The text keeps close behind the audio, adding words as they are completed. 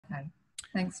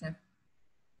Thanks, Jeff.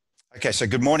 Okay, so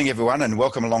good morning, everyone, and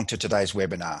welcome along to today's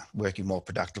webinar, Working More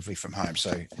Productively from Home.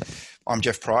 So I'm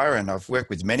Jeff Pryor, and I've worked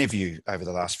with many of you over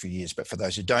the last few years, but for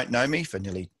those who don't know me, for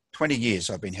nearly 20 years,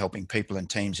 I've been helping people and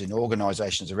teams in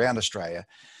organisations around Australia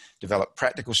develop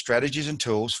practical strategies and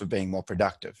tools for being more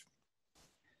productive.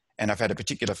 And I've had a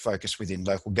particular focus within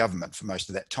local government for most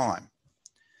of that time.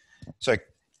 So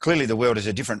clearly the world is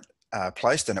a different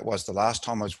place than it was the last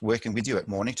time I was working with you at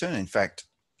Mornington. In fact,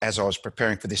 as I was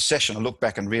preparing for this session, I looked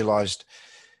back and realised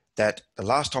that the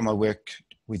last time I worked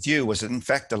with you was in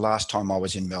fact the last time I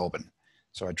was in Melbourne.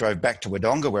 So I drove back to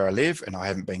Wodonga where I live, and I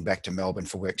haven't been back to Melbourne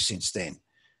for work since then,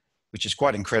 which is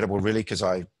quite incredible really, because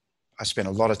I spent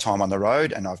a lot of time on the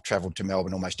road and I've travelled to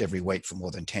Melbourne almost every week for more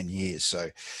than 10 years.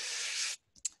 So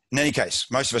in any case,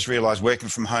 most of us realise working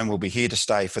from home will be here to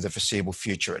stay for the foreseeable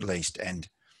future at least. And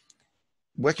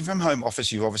working from home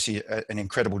offers you obviously an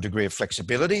incredible degree of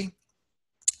flexibility.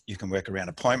 You can work around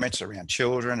appointments, around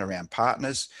children, around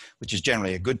partners, which is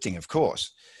generally a good thing, of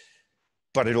course.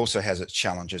 But it also has its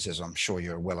challenges, as I'm sure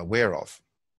you're well aware of.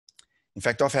 In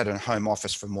fact, I've had a home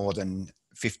office for more than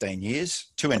 15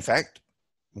 years, two in fact,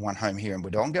 one home here in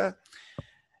Wodonga,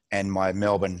 and my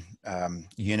Melbourne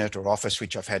unit or office,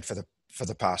 which I've had for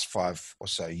the past 5 or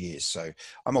so years. So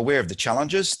I'm aware of the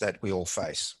challenges that we all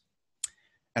face.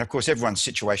 And of course, everyone's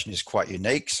situation is quite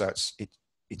unique, so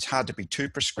it's hard to be too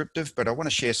prescriptive, but I want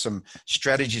to share some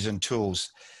strategies and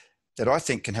tools that I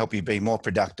think can help you be more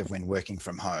productive when working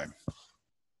from home.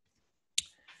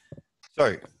 So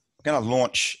I'm going to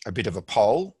launch a bit of a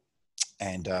poll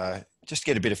and just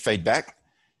get a bit of feedback.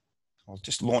 I'll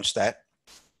just launch that.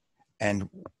 And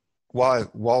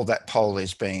while that poll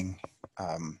is being,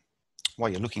 while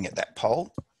you're looking at that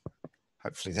poll,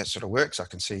 hopefully that sort of works. I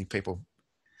can see people.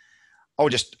 I'll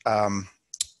just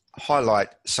highlight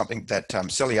something that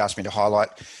Sally asked me to highlight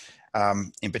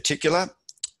in particular.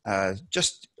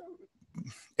 Just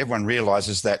everyone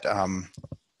realises that,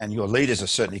 and your leaders are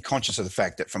certainly conscious of the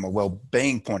fact that from a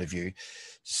well-being point of view,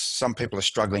 some people are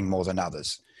struggling more than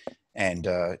others. And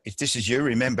if this is you,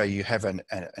 remember you have an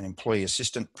employee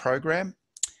assistant program.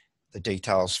 The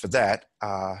details for that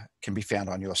can be found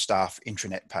on your staff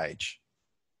intranet page.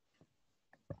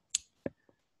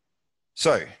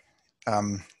 So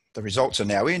the results are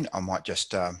now in. I might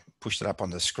just push that up on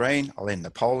the screen. I'll end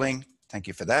the polling. Thank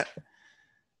you for that.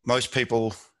 Most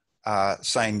people are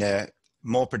saying they're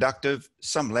more productive,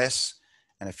 some less,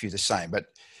 and a few the same. But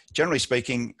generally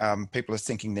speaking, people are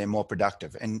thinking they're more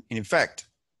productive. And in fact,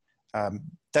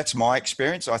 that's my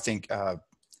experience. I think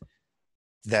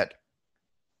that,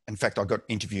 in fact, I got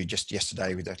interviewed just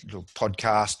yesterday with a little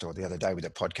podcast, or the other day with a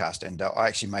podcast, and I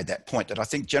actually made that point that I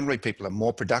think generally people are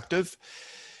more productive.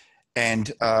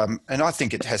 And I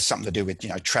think it has something to do with,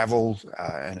 travel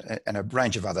and a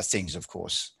range of other things, of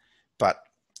course. But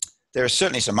there are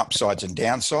certainly some upsides and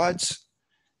downsides.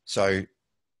 So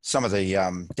some of the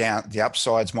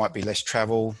upsides might be less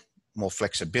travel, more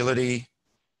flexibility.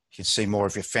 You can see more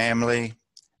of your family.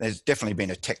 There's definitely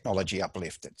been a technology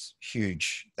uplift. That's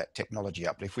huge, that technology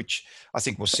uplift, which I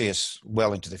think will see us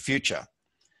well into the future.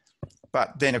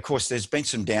 But then, of course, there's been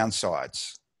some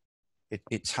downsides.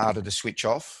 It's harder to switch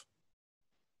off.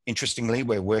 Interestingly,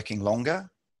 we're working longer,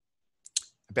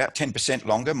 about 10%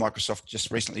 longer. Microsoft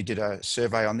just recently did a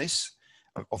survey on this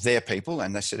of their people,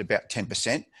 and they said about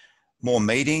 10%. More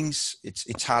meetings,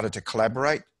 it's harder to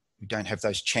collaborate. We don't have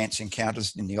those chance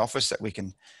encounters in the office that we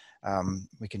can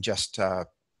just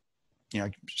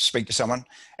speak to someone,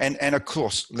 and of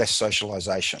course less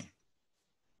socialisation.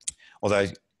 Although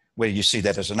whether you see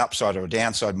that as an upside or a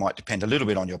downside might depend a little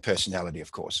bit on your personality,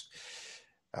 of course.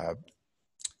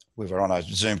 We were on a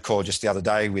Zoom call just the other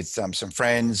day with some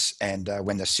friends, and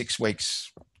when the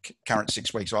current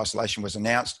 6 weeks isolation was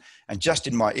announced, and just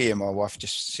in my ear, my wife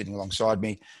just sitting alongside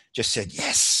me just said,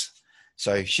 yes.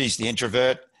 So she's the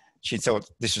introvert. She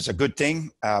thought this was a good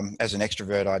thing. As an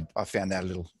extrovert, I found that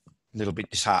a little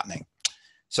bit disheartening.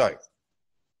 So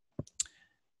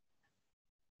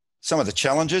some of the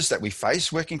challenges that we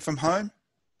face working from home,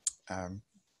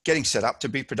 getting set up to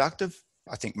be productive.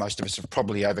 I think most of us have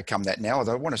probably overcome that now,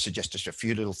 although I want to suggest just a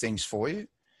few little things for you.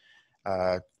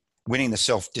 Winning the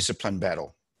self-discipline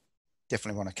battle.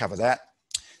 Definitely want to cover that.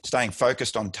 Staying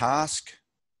focused on task.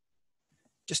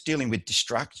 Just dealing with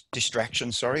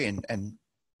distractions, and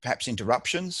perhaps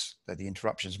interruptions. Though the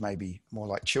interruptions may be more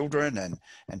like children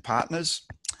and partners.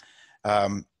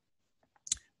 The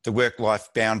work-life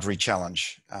boundary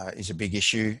challenge is a big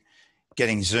issue.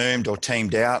 Getting Zoomed or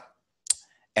teamed out,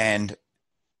 and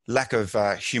lack of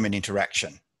human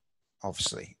interaction,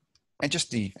 obviously. And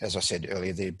just as I said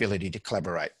earlier, the ability to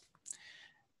collaborate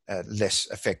less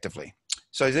effectively.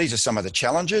 So these are some of the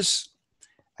challenges.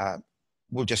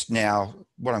 We'll just now,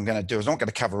 what I'm going to do is I'm not going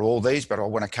to cover all these, but I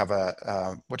want to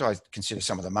cover what I consider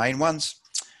some of the main ones.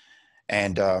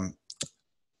 And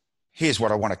here's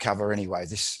what I want to cover anyway.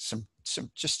 Just some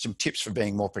tips for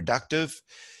being more productive,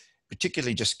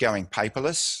 particularly just going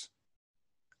paperless.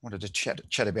 I wanted to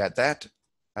chat about that.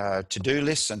 To-do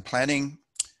lists and planning,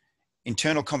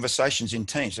 internal conversations in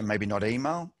teams, and maybe not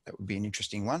email. That would be an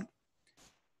interesting one.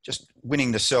 Just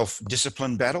winning the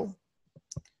self-discipline battle,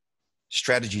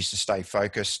 strategies to stay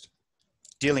focused,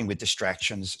 dealing with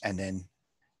distractions, and then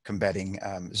combating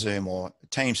Zoom or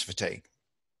Teams fatigue.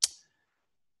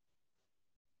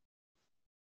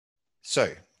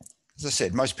 So, as I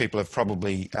said, most people have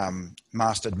probably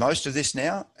mastered most of this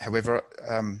now. However,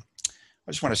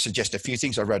 I just want to suggest a few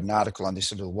things. I wrote an article on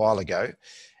this a little while ago.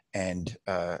 And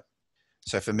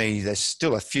so for me, there's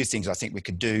still a few things I think we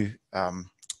could do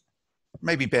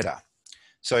maybe better.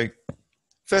 So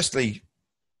firstly,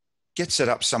 get set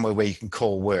up somewhere where you can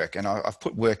call work. And I've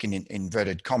put work in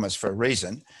inverted commas for a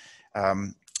reason.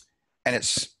 And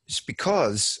it's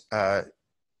because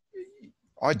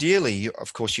ideally,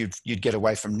 of course, you'd get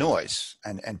away from noise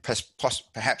and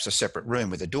perhaps a separate room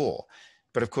with a door.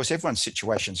 But of course, everyone's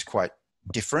situation is quite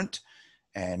different,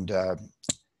 and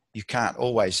you can't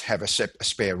always have a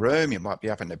spare room. You might be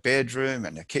up in the bedroom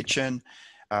and the kitchen.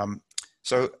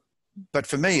 But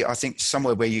for me, I think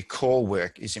somewhere where you call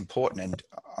work is important. And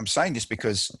I'm saying this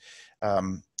because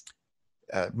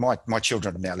my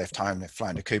children have now left home. They've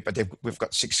flown to Coop, but we've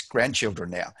got 6 grandchildren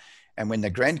now. And when the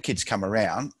grandkids come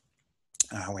around,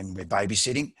 when we're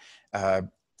babysitting, and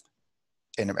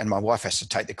my wife has to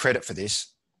take the credit for this,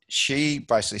 she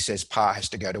basically says, Pa has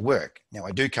to go to work. Now,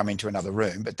 I do come into another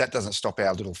room, but that doesn't stop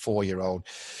our little 4-year-old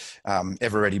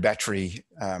ever-ready battery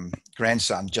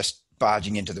grandson just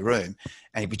barging into the room,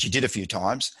 which he did a few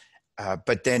times.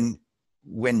 But then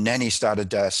when Nanny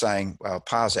started saying, well,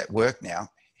 Pa's at work now,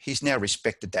 he's now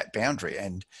respected that boundary.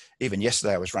 And even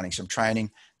yesterday I was running some training.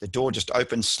 The door just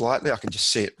opened slightly. I can just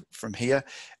see it from here,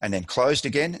 and then closed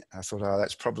again. I thought, oh,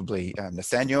 that's probably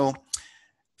Nathaniel.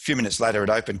 A few minutes later, it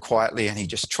opened quietly, and he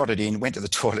just trotted in, went to the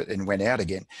toilet, and went out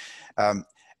again.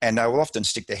 And they will often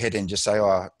stick their head in and just say,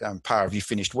 oh, Pa, have you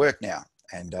finished work now?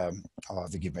 And I'll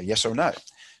either give them a yes or no.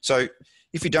 So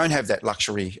if you don't have that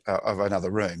luxury of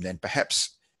another room, then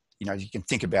perhaps, you can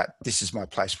think about, this is my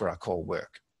place where I call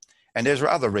work. And there's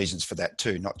other reasons for that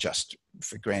too, not just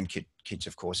for grandkids,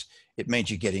 of course. It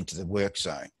means you get into the work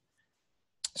zone.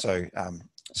 So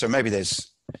maybe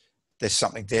there's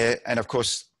something there. And of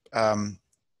course,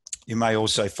 you may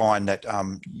also find that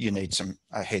you need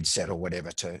a headset or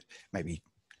whatever to maybe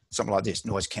something like this.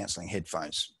 Noise cancelling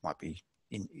headphones might be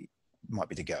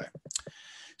the go.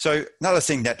 So another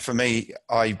thing that for me,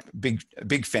 a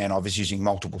big fan of is using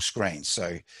multiple screens.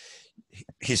 So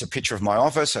here's a picture of my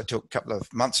office I took a couple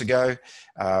of months ago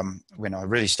when I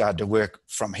really started to work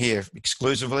from here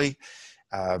exclusively.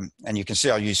 And you can see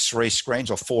I use 3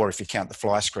 screens, or 4 if you count the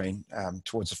fly screen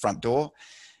towards the front door.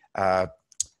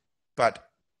 But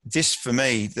this, for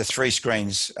me, the 3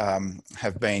 screens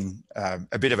have been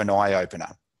a bit of an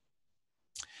eye-opener.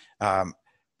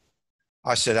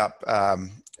 I set up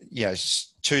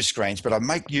 2 screens, but I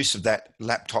make use of that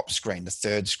laptop screen, the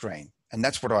 3rd screen. And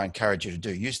that's what I encourage you to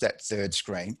do. Use that 3rd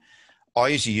screen. I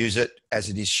usually use it as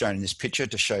it is shown in this picture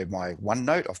to show my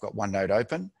OneNote. I've got OneNote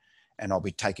open, and I'll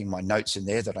be taking my notes in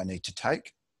there that I need to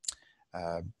take.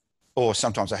 Or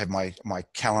sometimes I have my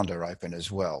calendar open as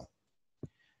well.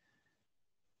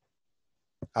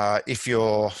 If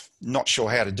you're not sure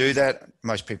how to do that,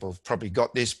 most people have probably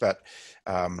got this, but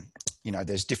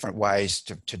there's different ways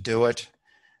to do it.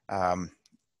 And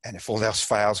if all else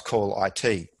fails, call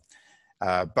IT.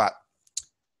 But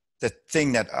the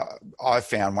thing that I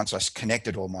found once I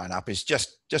connected all mine up is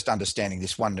just understanding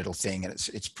this one little thing, and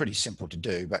it's pretty simple to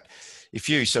do. But if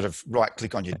you sort of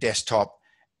right-click on your desktop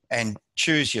and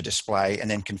choose your display,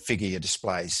 and then configure your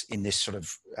displays in this sort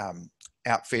of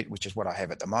outfit, which is what I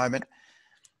have at the moment,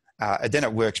 then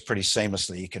it works pretty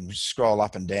seamlessly. You can scroll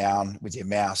up and down with your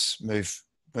mouse, move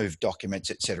documents,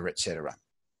 et cetera, et cetera.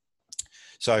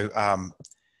 So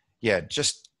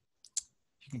just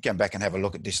you can come back and have a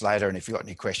look at this later. And if you've got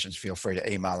any questions, feel free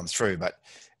to email them through. But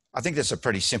I think that's a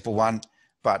pretty simple one,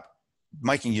 but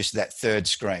making use of that 3rd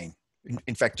screen.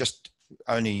 In fact, just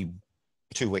only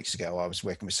 2 weeks ago, I was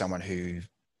working with someone who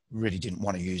really didn't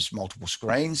want to use multiple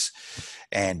screens,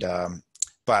 and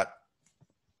but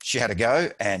she had to go.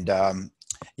 And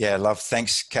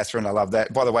thanks, Catherine. I love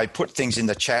that. By the way, put things in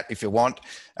the chat if you want.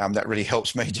 That really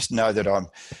helps me just know that I'm,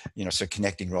 sort of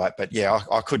connecting right. But yeah,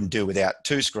 I couldn't do without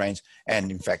 2 screens, and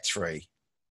in fact 3.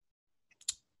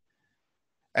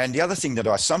 And the other thing that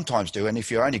I sometimes do, and if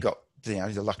you only got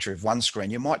the luxury of one screen,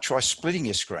 you might try splitting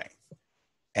your screen.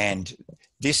 And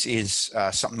this is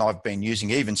something I've been using.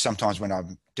 Even sometimes when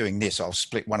I'm doing this, I'll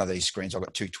split one of these screens. I've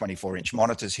got two 24-inch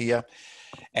monitors here,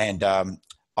 and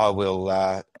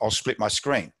I'll split my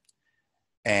screen.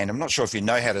 And I'm not sure if you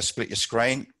know how to split your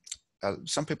screen.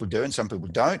 Some people do and some people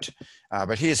don't.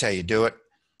 But here's how you do it.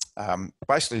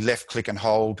 Basically left click and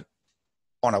hold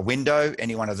on a window,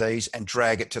 any one of these, and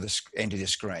drag it to the end of your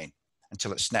screen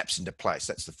until it snaps into place.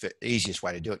 That's the easiest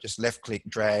way to do it. Just left click,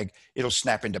 drag, it'll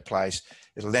snap into place.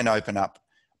 It'll then open up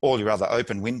all your other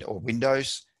open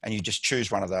windows, and you just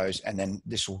choose one of those, and then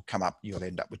this will come up. You'll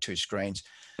end up with two screens.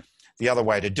 The other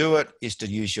way to do it is to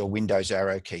use your Windows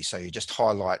arrow key. So you just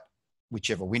highlight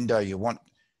whichever window you want,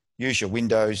 use your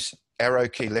Windows arrow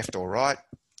key left or right,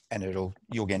 and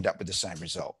you'll end up with the same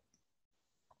result.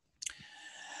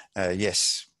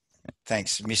 Yes,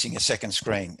 thanks. Missing a second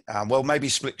screen. Well, maybe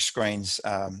split screens,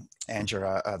 Andrew,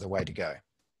 are the way to go.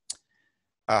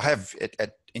 I have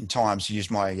in times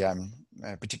used my,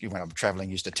 particularly when I'm traveling,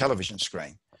 used a television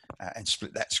screen and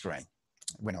split that screen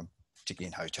when I'm particularly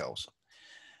in hotels.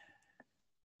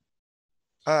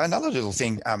 Another little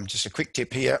thing, just a quick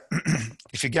tip here.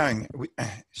 If you're going,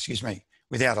 excuse me,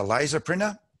 without a laser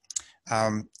printer,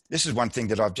 this is one thing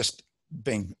that I've just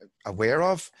been aware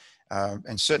of,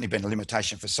 and certainly been a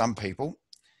limitation for some people.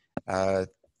 I'm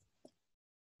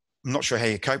not sure how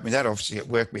you cope with that. Obviously at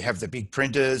work we have the big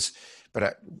printers, but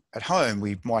at home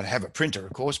we might have a printer,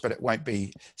 of course, but it won't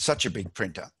be such a big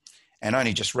printer. And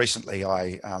only just recently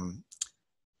I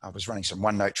was running some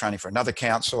OneNote training for another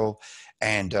council,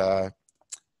 and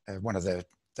one of the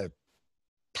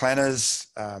planners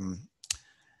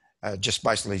just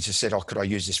basically just said, oh, could I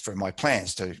use this for my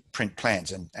plans, to print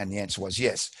plans? And the answer was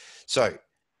yes. So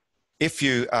if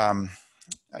you,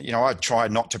 I try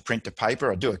not to print to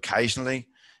paper. I do occasionally,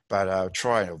 but I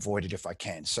try and avoid it if I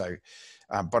can. So,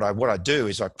 but what I do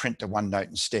is I print to OneNote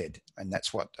instead. And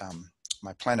that's what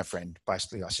my planner friend,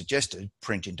 basically I suggested,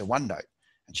 print into OneNote.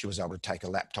 And she was able to take a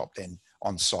laptop then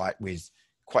on site with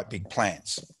quite big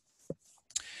plans.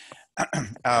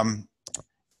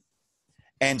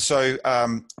 And so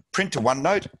print to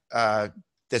OneNote,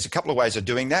 there's a couple of ways of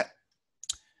doing that.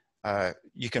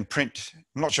 You can print,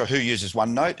 I'm not sure who uses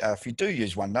OneNote. If you do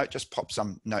use OneNote, just pop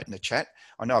some note in the chat.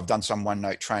 I know I've done some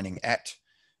OneNote training at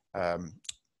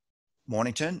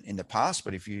Mornington in the past,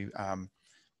 but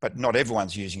but not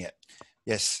everyone's using it.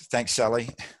 Yes, thanks, Sally.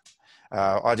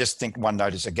 I just think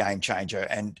OneNote is a game changer,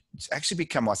 and it's actually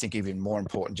become, I think, even more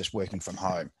important just working from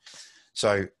home.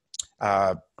 So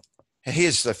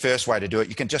here's the first way to do it.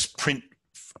 You can just print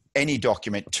any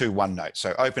document to OneNote.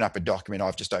 So open up a document.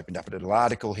 I've just opened up a little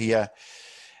article here,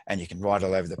 and you can write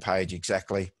all over the page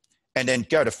exactly. And then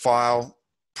go to File,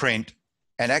 Print,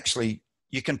 and actually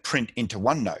you can print into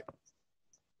OneNote.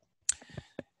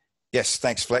 Yes,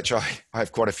 thanks, Fletcher. I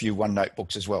have quite a few OneNote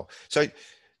books as well. So I'm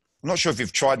not sure if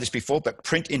you've tried this before, but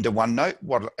print into OneNote.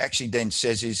 What it actually then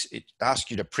says is it asks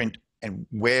you to print, and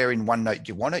where in OneNote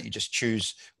you want it. You just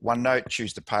choose OneNote,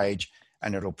 choose the page,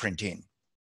 and it'll print in.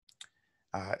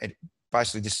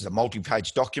 Basically, this is a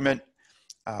multi-page document,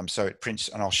 so it prints,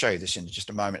 and I'll show you this in just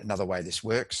a moment, another way this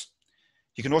works.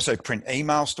 You can also print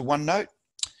emails to OneNote,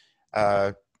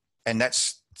 and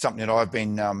that's something that I've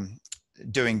been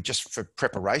doing just for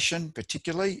preparation,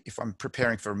 particularly if I'm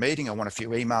preparing for a meeting. I want a few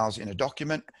emails in a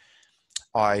document.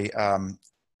 I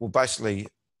will basically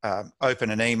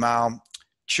open an email,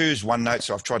 choose OneNote.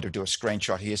 So I've tried to do a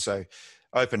screenshot here. So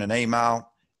open an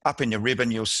email. Up in your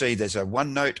ribbon, you'll see there's a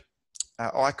OneNote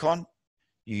icon.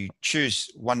 You choose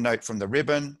OneNote from the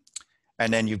ribbon,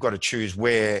 and then you've got to choose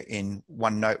where in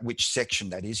OneNote, which section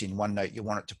that is in OneNote you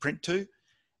want it to print to,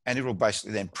 and it will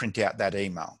basically then print out that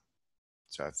email.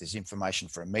 So if there's information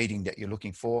for a meeting that you're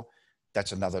looking for,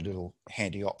 that's another little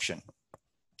handy option.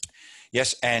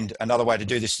 Yes, and another way to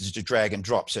do this is to drag and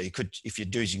drop. So you could, if you're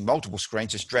using multiple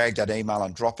screens, just drag that email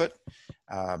and drop it,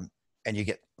 and you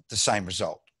get the same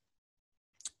result.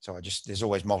 So there's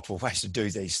always multiple ways to do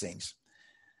these things.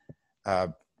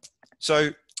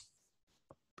 So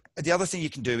the other thing you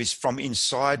can do is from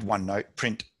inside OneNote,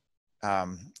 print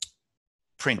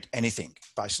anything,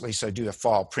 basically. So do a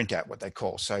file printout, what they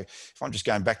call. So if I'm just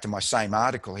going back to my same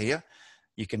article here,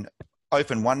 you can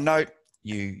open OneNote,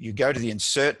 you go to the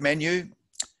insert menu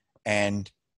and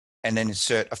then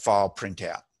insert a file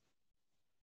printout.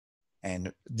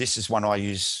 And this is one I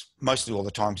use mostly all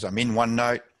the time because I'm in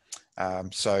OneNote.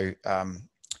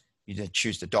 You then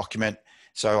choose the document.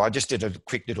 So I just did a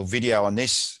quick little video on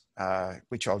this,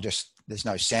 which there's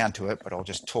no sound to it, but I'll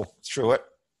just talk through it.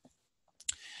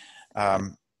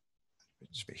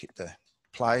 Just hit the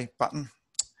play button.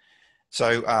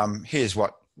 So here's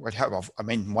what I'm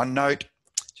in OneNote,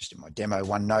 just in my demo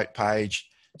OneNote page.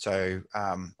 So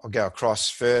I'll go across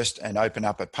first and open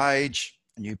up a page,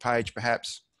 a new page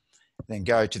perhaps, then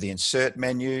go to the insert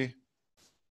menu,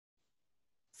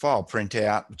 file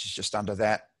printout, which is just under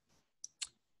that.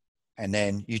 And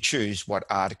then you choose what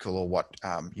article or what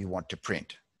you want to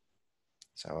print.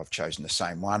 So I've chosen the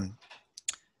same one,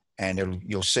 and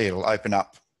you'll see it'll open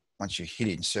up. Once you hit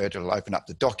insert, it'll open up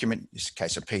the document, in this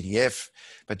case a PDF,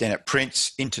 but then it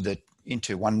prints into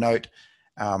OneNote,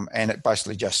 and it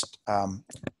basically just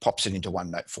pops it into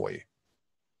OneNote for you,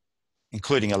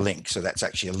 including a link. So that's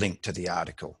actually a link to the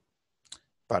article,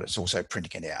 but it's also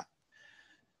printing it out.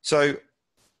 So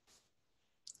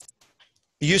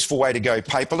a useful way to go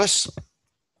paperless.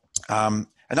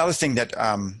 Another thing that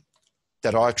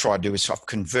I try to do is I've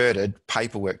converted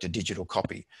paperwork to digital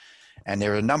copy. And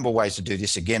there are a number of ways to do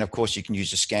this. Again, of course, you can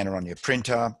use a scanner on your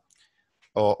printer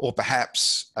or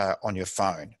perhaps on your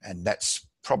phone. And that's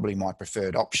probably my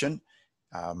preferred option,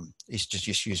 is to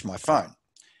just use my phone.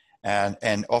 And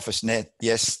OfficeNet,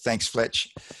 yes, thanks,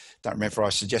 Fletch. Don't remember if I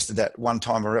suggested that one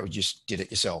time or you just did it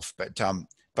yourself.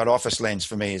 But Office Lens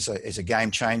for me is a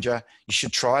game changer. You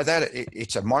should try that.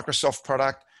 It's a Microsoft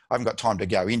product. I haven't got time to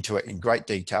go into it in great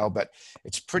detail, but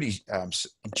it's pretty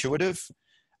intuitive.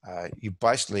 You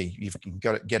can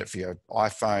get it for your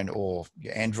iPhone or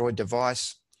your Android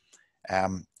device.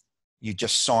 You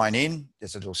just sign in.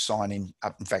 There's a little sign in.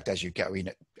 In fact, as you go in,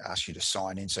 it asks you to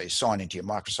sign in. So you sign into your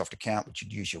Microsoft account, which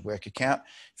you'd use your work account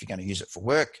if you're going to use it for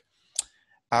work.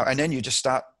 And then you just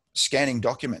start scanning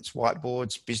documents,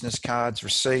 whiteboards, business cards,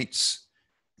 receipts,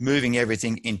 moving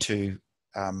everything into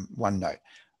OneNote.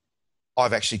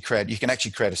 You can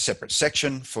actually create a separate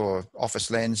section for Office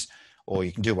Lens, or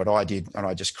you can do what I did, and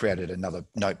I just created another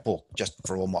notebook just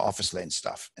for all my Office Lens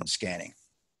stuff and scanning.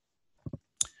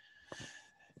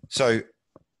 So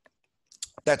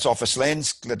that's Office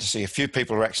Lens. Glad to see a few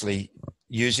people are actually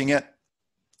using it.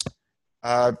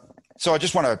 So I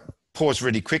just want to pause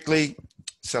really quickly.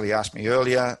 Sally asked me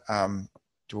earlier,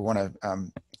 do we want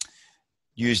to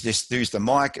use the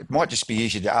mic? It might just be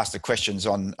easier to ask the questions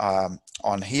on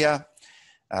here,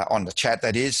 on the chat,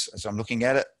 that is, as I'm looking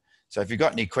at it. So if you've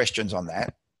got any questions on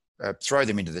that, throw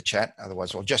them into the chat.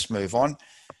 Otherwise, I'll just move on.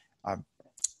 I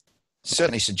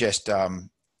certainly suggest,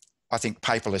 I think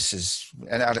paperless is,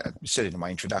 and I said it in my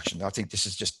introduction, I think this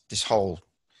is just this whole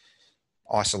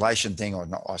isolation thing, or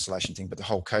not isolation thing, but the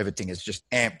whole COVID thing has just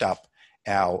amped up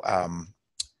our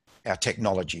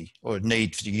technology, or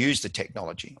need to use the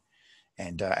technology.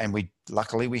 And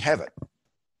luckily we have it.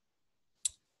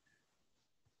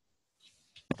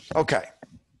 Okay.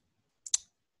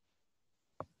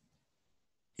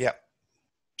 Yep.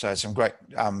 So some great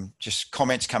just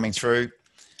comments coming through.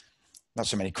 Not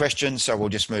so many questions, so we'll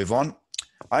just move on.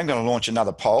 I'm going to launch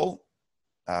another poll.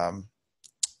 I'm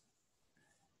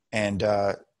going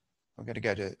to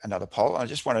go to another poll. I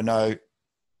just want to know,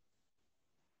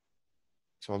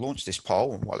 so I'll launch this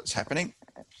poll while it's happening.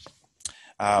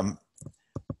 Want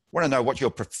to know what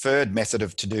your preferred method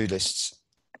of to-do lists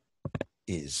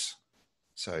is.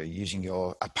 So using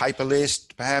a paper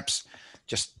list, perhaps,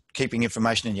 just keeping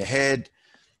information in your head,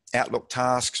 Outlook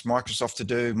tasks, Microsoft To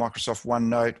Do, Microsoft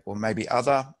OneNote, or maybe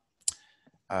other.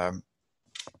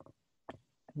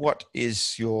 What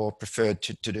is your preferred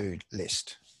to-do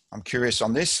list? I'm curious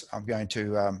on this. I'm going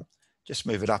to just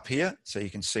move it up here so you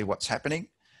can see what's happening.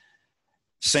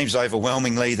 Seems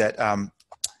overwhelmingly that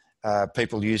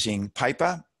people using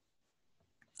paper,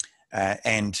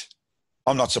 and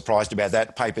I'm not surprised about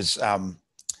that. Paper's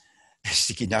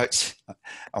sticky notes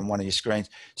on one of your screens.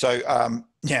 So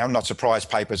yeah, I'm not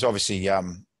surprised. Paper's obviously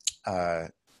an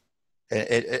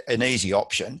easy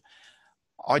option.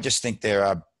 I just think there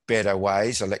are better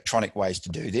ways, electronic ways to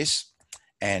do this.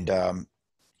 And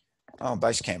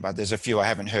Basecamp, there's a few I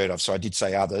haven't heard of, so I did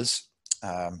say others.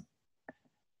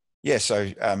 Yeah,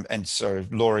 so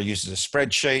Laura uses a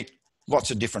spreadsheet, lots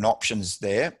of different options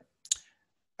there.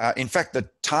 In fact, the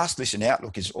task list in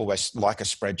Outlook is always like a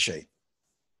spreadsheet.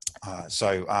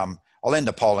 I'll end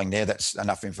the polling there. That's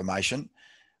enough information,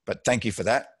 but thank you for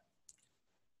that.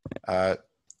 I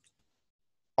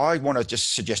want to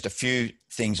just suggest a few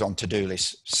things on to-do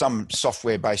lists, some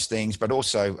software-based things, but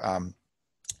also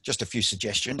just a few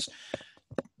suggestions.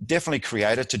 Definitely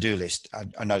create a to-do list.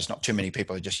 I know there's not too many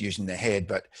people are just using their head,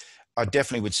 but I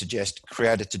definitely would suggest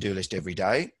create a to-do list every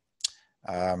day.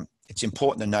 It's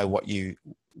important to know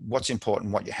what's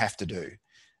important, what you have to do.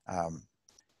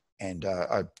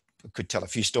 I could tell a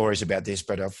few stories about this,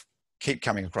 but I keep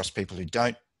coming across people who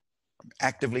don't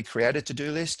actively create a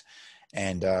to-do list.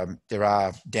 And there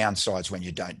are downsides when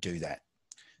you don't do that.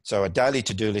 So a daily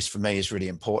to-do list for me is really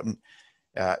important.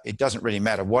 It doesn't really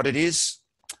matter what it is.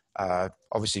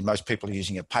 Obviously, most people are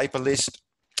using a paper list.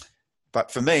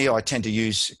 But for me, I tend to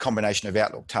use a combination of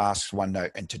Outlook tasks,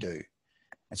 OneNote, and To-Do.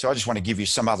 And so I just want to give you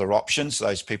some other options.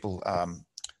 Those people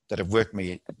that have worked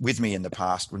with me in the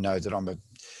past will know that I'm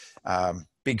a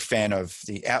big fan of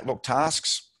the Outlook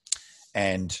tasks.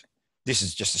 And this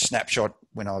is just a snapshot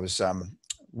when I was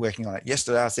working on it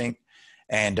yesterday, I think.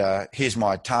 And here's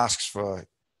my tasks for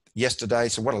yesterday.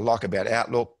 So what I like about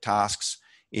Outlook tasks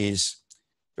is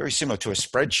very similar to a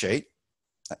spreadsheet.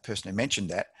 That person who mentioned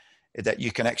that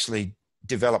you can actually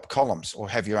develop columns or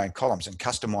have your own columns and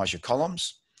customize your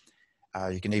columns.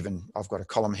 You can even, I've got a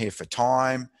column here for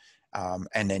time,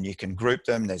 and then you can group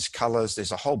them. There's colors.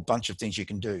 There's a whole bunch of things you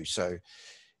can do. So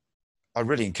I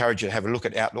really encourage you to have a look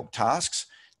at Outlook tasks.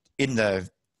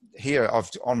 Here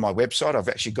on my website, I've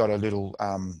actually got a little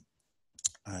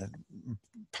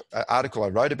article I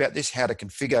wrote about this, how to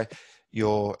configure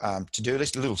your to-do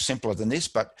list. A little simpler than this,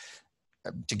 but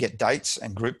to get dates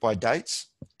and group by dates.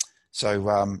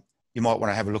 So you might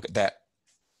want to have a look at that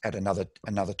at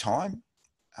another time.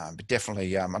 But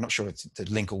definitely, I'm not sure if the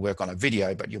link will work on a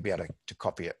video, but you'll be able to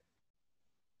copy it,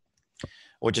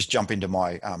 or just jump into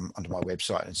onto my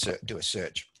website and do a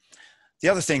search. The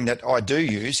other thing that I do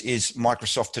use is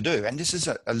Microsoft To Do, and this is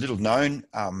a little known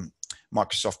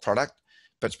Microsoft product,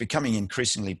 but it's becoming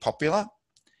increasingly popular.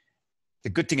 The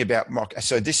good thing about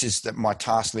so this is my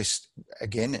task list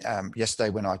again yesterday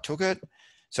when I took it.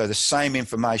 So the same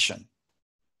information,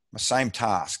 my same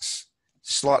tasks,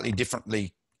 slightly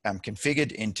differently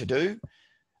configured in To Do.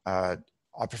 I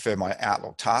prefer my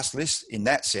Outlook task list in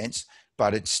that sense,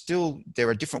 but it's still, there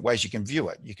are different ways you can view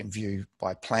it. You can view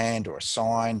by planned or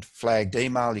assigned, flagged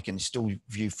email. You can still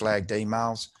view flagged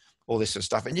emails, all this sort of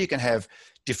stuff. And you can have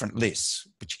different lists,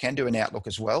 which you can do in Outlook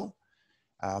as well.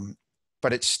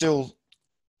 But it's still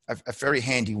a very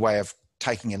handy way of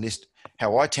taking a list.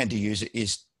 How I tend to use it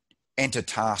is enter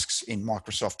tasks in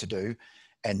Microsoft To Do,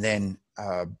 and then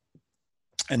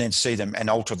see them and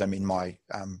alter them in my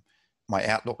my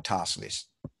Outlook task list.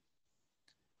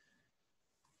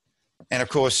 And of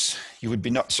course, you would be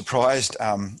not surprised,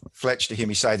 Fletch, to hear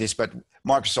me say this, but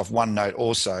Microsoft OneNote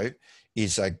also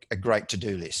is a great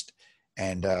to-do list.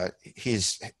 And I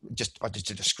just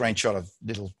did a screenshot of a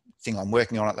little thing I'm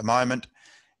working on at the moment,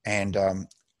 and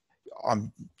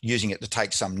I'm using it to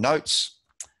take some notes.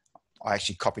 I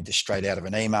actually copied this straight out of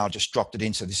an email, just dropped it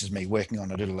in. So this is me working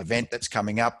on a little event that's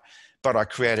coming up, but I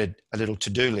created a little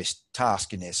to-do list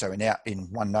task in there. So in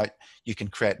OneNote, you can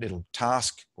create little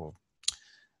task, or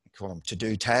call them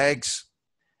to-do tags.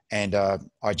 And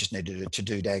I just needed a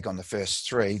to-do tag on the first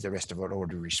 3. The rest of it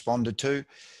already responded to.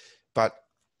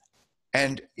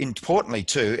 And importantly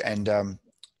too, and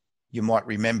you might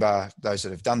remember those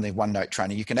that have done the OneNote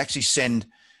training, you can actually send,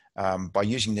 by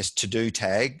using this to-do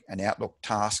tag, an Outlook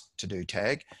task to-do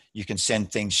tag, you can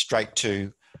send things straight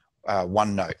to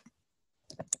OneNote.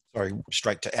 Sorry,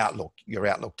 straight to Outlook, your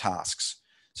Outlook tasks.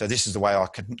 So this is the way I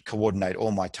can coordinate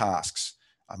all my tasks.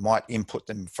 I might input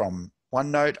them from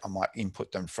OneNote, I might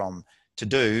input them from To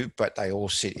Do, but they all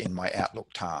sit in my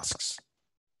Outlook tasks.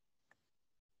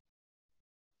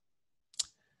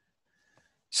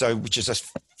 So, which is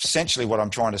essentially what I'm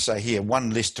trying to say here, one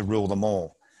list to rule them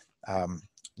all. A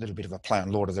little bit of a play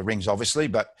on Lord of the Rings, obviously,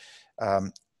 but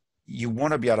you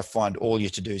want to be able to find all your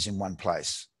to-dos in one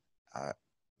place,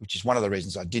 which is one of the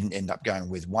reasons I didn't end up going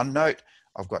with OneNote.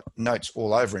 I've got notes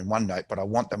all over in OneNote, but I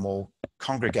want them all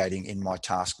congregating in my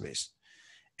task list.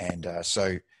 And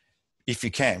so if you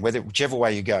can, whichever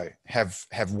way you go,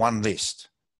 have one list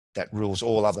that rules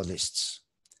all other lists.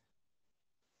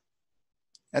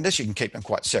 And this, you can keep them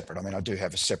quite separate. I mean, I do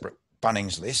have a separate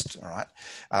Bunnings list, all right?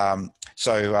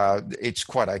 So it's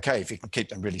quite okay if you can keep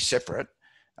them really separate,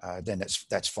 then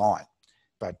that's fine.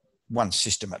 But one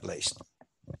system at least.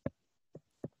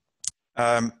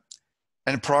 And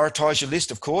prioritize your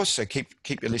list, of course. So keep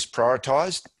your list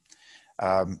prioritized.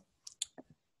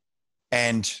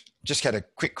 And just had a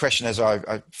quick question as I'm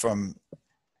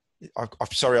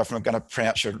sorry if I'm going to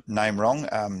pronounce your name wrong.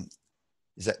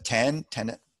 Is that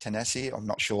Tanasi? I'm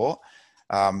not sure.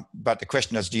 But the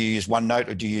question is, do you use OneNote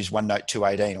or do you use OneNote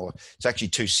 2.18? Or it's actually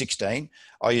 2.16.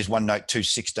 I use OneNote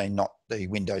 2.16, not the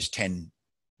Windows 10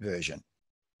 version,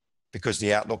 because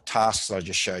the Outlook tasks I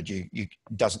just showed you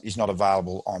is not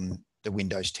available on the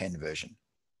Windows 10 version.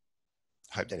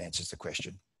 I hope that answers the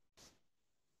question.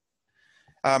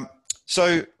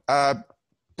 So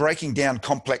breaking down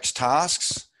complex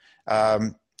tasks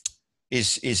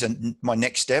is my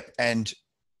next step. And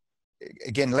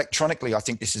again, electronically, I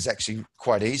think this is actually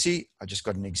quite easy. I just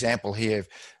got an example here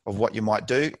of what you might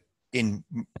do. in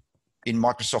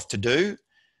Microsoft To Do,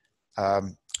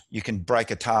 you can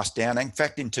break a task down. In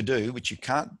fact, in To Do, which you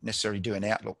can't necessarily do in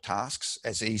Outlook tasks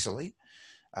as easily,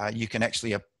 you can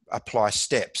actually apply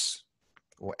steps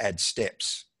or add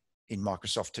steps in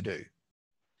Microsoft To Do.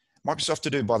 Microsoft To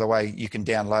Do, by the way, you can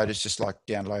download. It's just like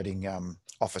downloading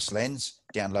Office Lens,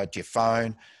 download to your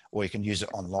phone, or you can use it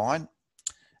online,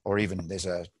 or even there's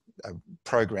a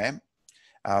program.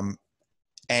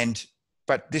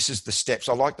 But this is the steps.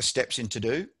 I like the steps in To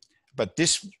Do, but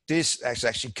this has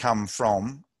actually come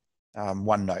from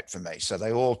OneNote for me. So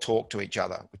they all talk to each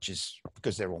other, which is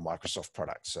because they're all Microsoft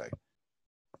products. So,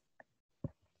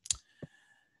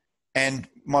 and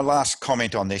my last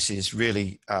comment on this is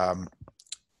really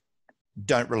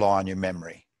don't rely on your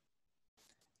memory.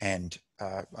 And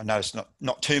I noticed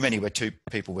not too many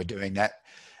people were doing that,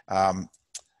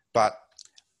 but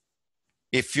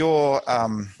if you're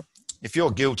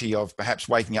guilty of perhaps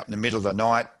waking up in the middle of the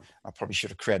night, I probably should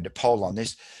have created a poll on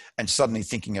this, and suddenly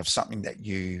thinking of something that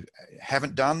you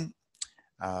haven't done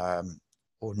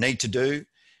or need to do,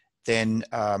 then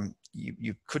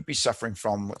you could be suffering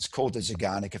from what's called the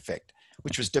Zeigarnik effect,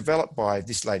 which was developed by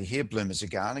this lady here, Bloomer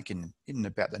Zeigarnik, in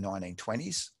about the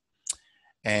 1920s.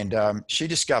 And she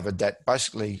discovered that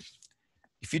basically,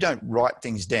 if you don't write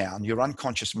things down, your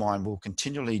unconscious mind will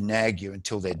continually nag you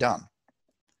until they're done.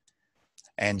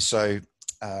 And so,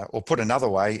 or put another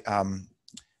way,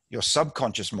 your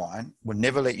subconscious mind will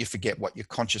never let you forget what your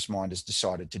conscious mind has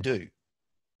decided to do.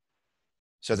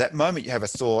 So that moment you have a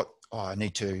thought, oh, I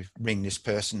need to ring this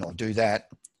person or do that.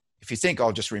 If you think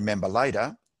I'll just remember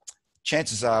later,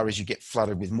 chances are is you get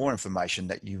flooded with more information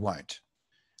that you won't,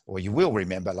 or you will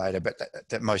remember later, but at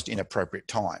that most inappropriate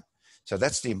time. So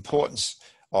that's the importance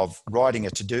of writing a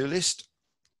to-do list,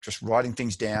 just writing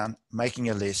things down, making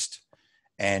a list.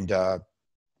 And I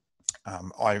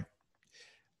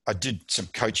did some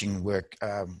coaching work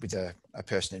with a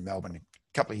person in Melbourne a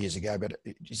couple of years ago, but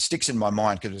it sticks in my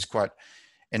mind because it was quite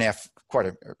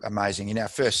amazing. In our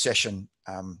first session,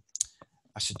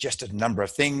 I suggested a number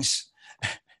of things.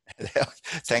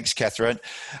 Thanks, Catherine.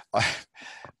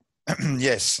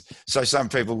 Yes. So some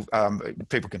people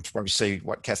can probably see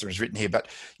what Catherine has written here, but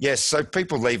yes. So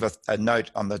people leave a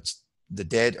note on the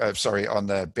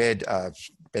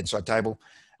bedside table,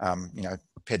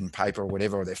 pen and paper or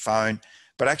whatever, or their phone.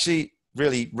 But actually,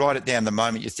 really write it down the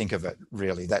moment you think of it.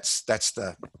 Really, that's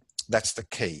the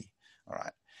key. All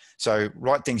right. So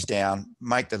write things down,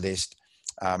 make the list,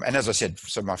 and as I said,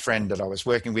 so my friend that I was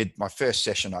working with, my first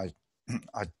session, I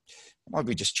might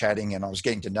be just chatting, and I was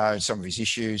getting to know some of his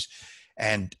issues,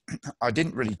 and I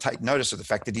didn't really take notice of the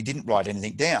fact that he didn't write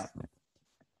anything down.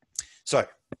 So,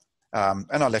 and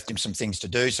I left him some things to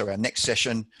do. So our next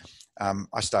session,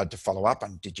 I started to follow up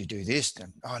on, did you do this?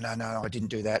 And, oh, no, I didn't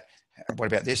do that. What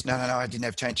about this? No, I didn't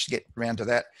have a chance to get around to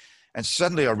that. And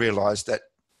suddenly I realized that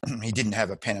he didn't have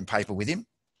a pen and paper with him.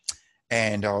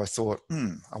 And I thought,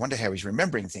 I wonder how he's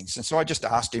remembering things. And so I just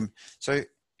asked him, so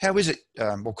how is it,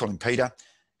 we'll call him Peter,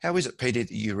 how is it, Peter,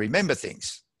 that you remember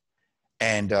things?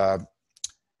 And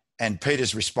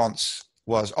Peter's response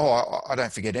was, oh, I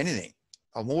don't forget anything.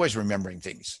 I'm always remembering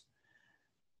things.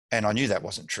 And I knew that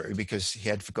wasn't true because he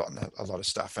had forgotten a lot of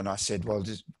stuff. And I said, well,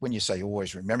 when you say you're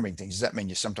always remembering things, does that mean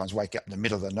you sometimes wake up in the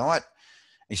middle of the night?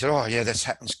 He said, oh, yeah, this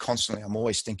happens constantly. I'm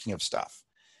always thinking of stuff.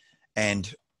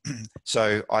 And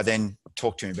so I then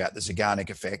talked to him about the Zeigarnik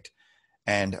effect.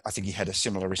 And I think he had a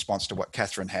similar response to what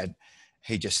Catherine had.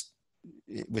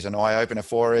 It was an eye-opener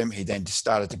for him. He then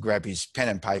started to grab his pen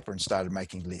and paper and started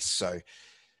making lists. So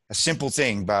a simple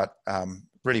thing, but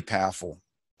really powerful.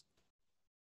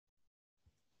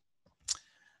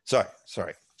 So,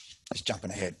 sorry, just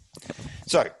jumping ahead.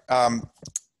 So,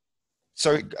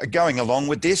 going along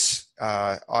with this,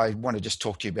 I want to just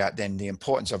talk to you about then the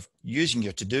importance of using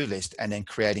your to-do list and then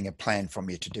creating a plan from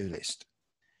your to-do list.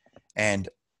 And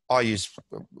I use,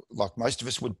 like most of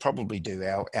us would probably do,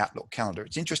 our Outlook calendar.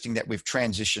 It's interesting that we've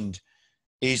transitioned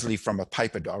easily from a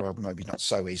paper diary, or maybe not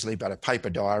so easily, but a paper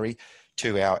diary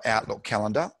to our Outlook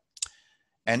calendar.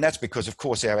 And that's because, of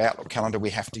course, our Outlook calendar we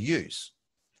have to use.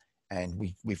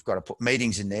 And we've got to put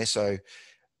meetings in there. So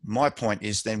my point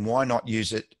is then why not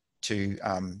use it to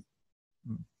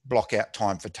block out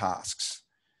time for tasks?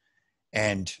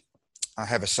 And I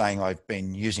have a saying I've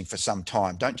been using for some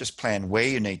time. Don't just plan where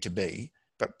you need to be,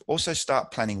 but also start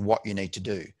planning what you need to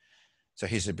do. So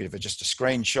here's a bit of just a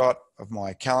screenshot of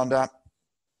my calendar.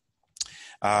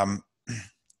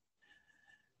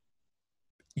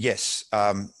 Yes,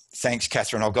 thanks,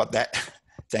 Catherine. I got that.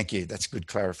 Thank you. That's good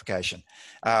clarification.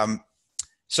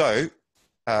 So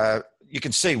you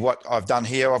can see what I've done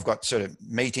here. I've got sort of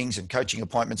meetings and coaching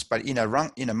appointments, but in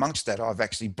amongst that, I've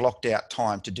actually blocked out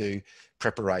time to do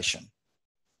preparation,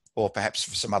 or perhaps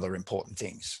for some other important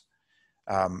things,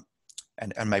 and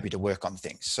maybe to work on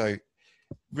things. So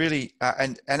really,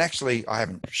 and actually, I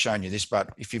haven't shown you this, but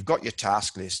if you've got your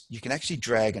task list, you can actually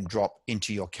drag and drop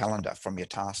into your calendar from your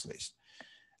task list.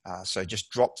 So just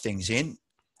drop things in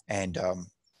and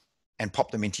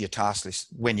pop them into your task list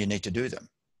when you need to do them.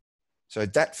 So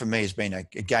that for me has been a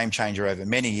game changer over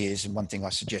many years, and one thing I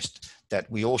suggest that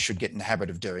we all should get in the habit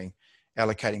of doing,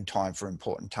 allocating time for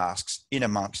important tasks in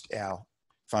amongst our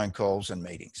phone calls and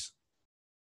meetings.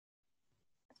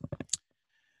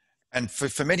 And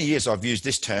for many years, I've used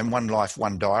this term, one life,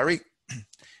 one diary,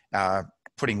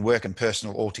 putting work and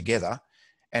personal all together.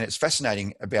 And it's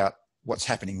fascinating about what's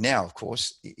happening now, of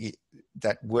course,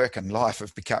 that work and life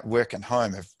have become, work and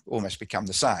home have almost become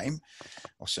the same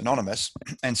or synonymous.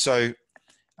 And so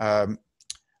I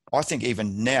think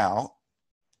even now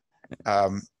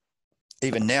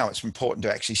it's important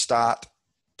to actually start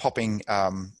popping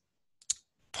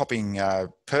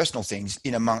personal things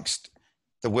in amongst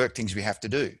the work things we have to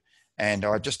do. And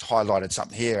I just highlighted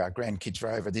something here. Our grandkids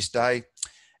were over this day,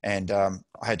 and I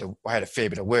had a fair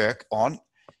bit of work on.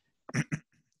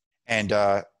 And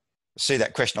see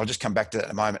that question, I'll just come back to that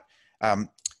in a moment.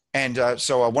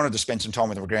 So I wanted to spend some time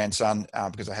with my grandson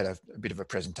because I had a bit of a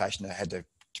presentation that I had to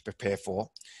prepare for.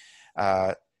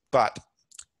 But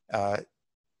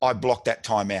I blocked that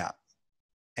time out.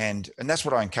 And that's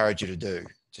what I encourage you to do.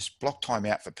 Just block time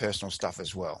out for personal stuff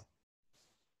as well.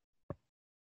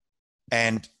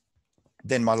 And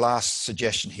then my last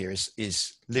suggestion here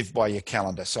is live by your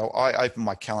calendar. So I open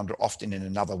my calendar often in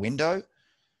another window.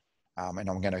 And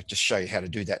I'm going to just show you how to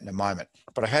do that in a moment.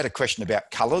 But I had a question about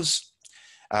colors.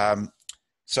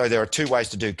 So there are two ways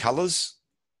to do colors.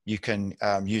 You can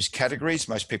use categories.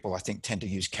 Most people, I think, tend to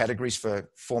use categories for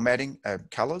formatting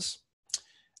colors.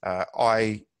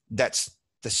 That's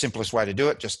the simplest way to do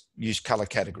it. Just use color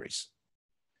categories.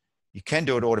 You can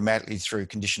do it automatically through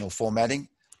conditional formatting.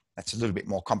 That's a little bit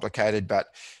more complicated, but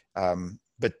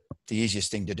the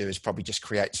easiest thing to do is probably just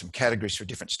create some categories for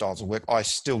different styles of work. I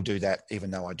still do that,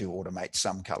 even though I do automate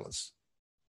some colors.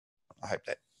 I hope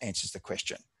that answers the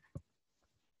question.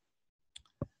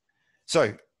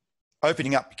 So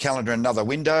opening up your calendar in another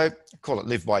window, call it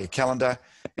live by your calendar.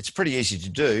 It's pretty easy to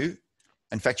do.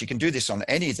 In fact, you can do this on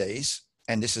any of these.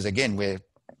 And this is, again, where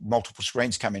multiple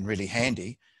screens come in really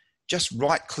handy. Just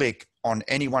right click on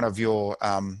any one of your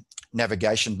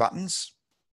navigation buttons,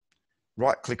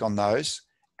 right click on those,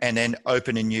 and then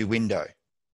open a new window,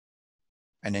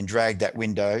 and then drag that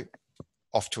window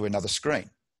off to another screen.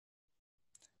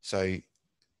 So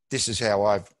this is how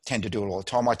I tend to do it all the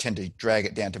time. I tend to drag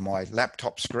it down to my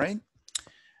laptop screen,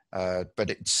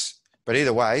 but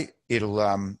either way, it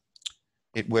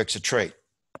works a treat.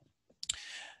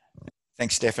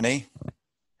 Thanks, Stephanie.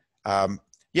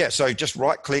 Yeah, so just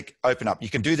right click, open up. You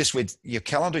can do this with your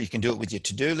calendar. You can do it with your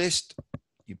to-do list.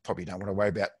 You probably don't want to worry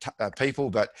about people,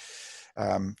 but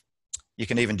you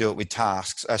can even do it with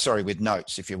tasks, with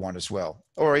notes if you want as well.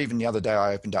 Or even the other day,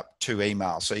 I opened up 2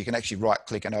 emails. So you can actually right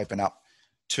click and open up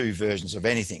 2 versions of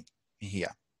anything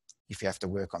here if you have to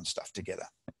work on stuff together.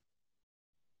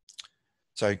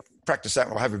 So practice that.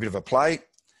 We'll have a bit of a play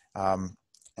and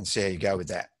see how you go with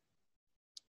that.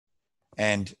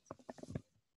 And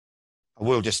I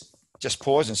will just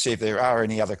pause and see if there are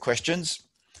any other questions.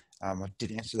 I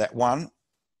did answer that one.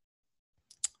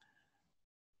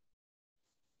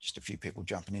 Just a few people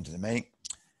jumping into the meeting.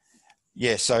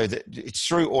 Yeah, so it's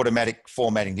through automatic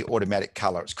formatting, the automatic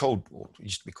color. It's called, it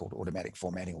used to be called automatic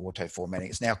formatting or auto formatting.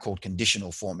 It's now called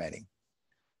conditional formatting.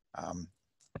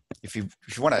 If you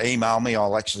want to email me,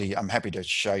 I'm happy to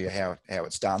show you how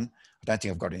it's done. I don't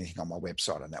think I've got anything on my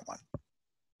website on that one.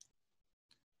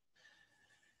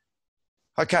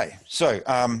 Okay, so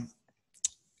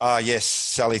yes,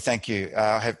 Sally, thank you.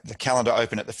 I have the calendar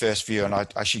open at the first view, and I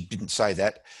actually didn't say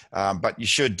that, but you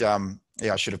should,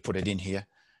 yeah, I should have put it in here.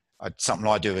 Something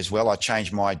I do as well, I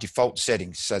change my default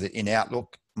settings so that in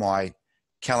Outlook, my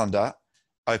calendar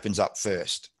opens up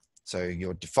first. So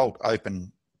your default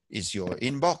open is your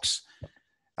inbox,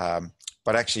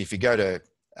 but actually if you go to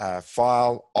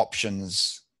File,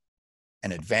 Options,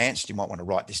 and Advanced, you might want to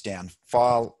write this down,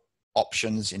 File,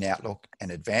 Options in Outlook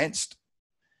and Advanced,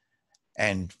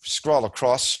 and scroll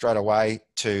across straight away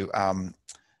to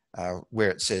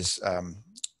where it says,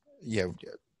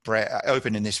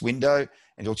 open in this window,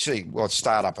 and you'll see, well, it's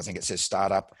Startup, I think it says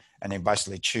Startup, and then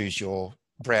basically choose your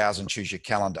browse and choose your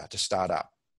calendar to start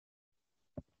up.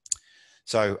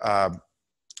 So,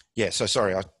 yeah, so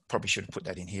sorry, I probably should have put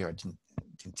that in here. I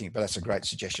didn't think, but that's a great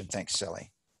suggestion. Thanks,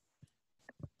 Sally.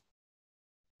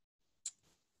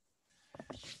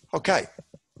 Okay.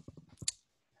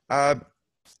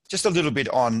 Just a little bit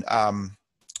on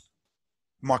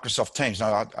Microsoft Teams.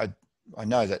 Now, I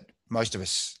know that most of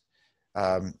us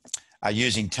are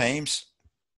using Teams.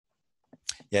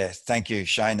 Yeah, thank you,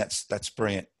 Shane. That's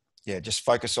brilliant. Yeah, just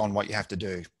focus on what you have to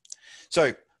do.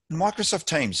 So Microsoft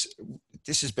Teams,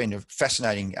 this has been a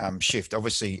fascinating shift.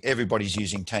 Obviously, everybody's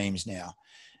using Teams now.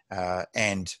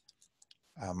 And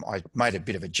I made a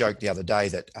bit of a joke the other day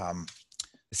that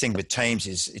the thing with Teams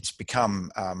is it's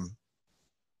become,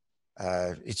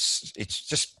 it's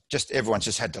just everyone's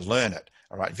just had to learn it.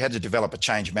 All right. If you had to develop a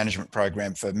change management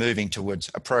program for moving towards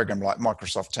a program like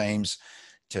Microsoft Teams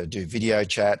to do video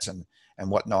chats and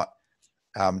whatnot,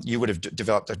 you would have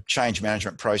developed a change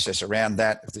management process around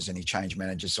that if there's any change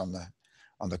managers on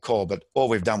the call. But all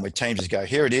we've done with Teams is go,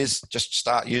 here it is, just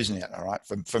start using it, all right,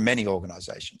 for many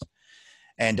organizations.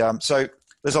 And so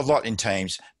there's a lot in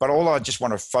Teams, but all I just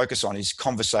want to focus on is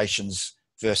conversations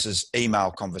versus email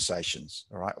conversations,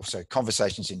 all right? So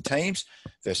conversations in Teams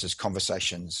versus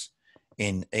conversations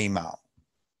in email.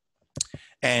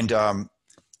 And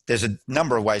there's a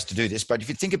number of ways to do this, but if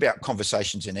you think about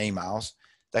conversations in emails,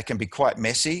 they can be quite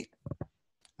messy.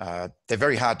 They're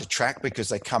very hard to track because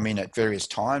they come in at various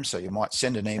times. So you might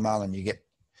send an email and you get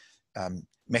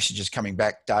messages coming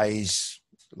back days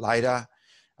later,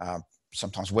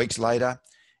 sometimes weeks later.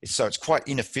 So it's quite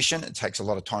inefficient. It takes a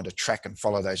lot of time to track and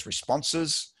follow those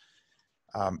responses.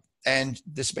 And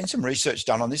there's been some research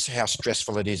done on this, how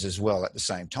stressful it is as well at the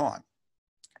same time.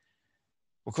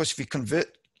 Of course,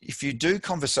 if you do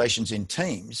conversations in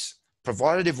Teams,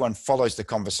 provided everyone follows the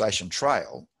conversation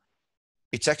trail,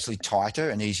 it's actually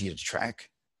tighter and easier to track.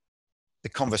 The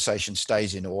conversation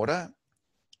stays in order.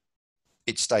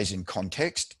 It stays in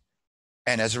context.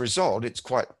 And as a result, it's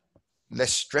quite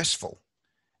less stressful.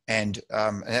 And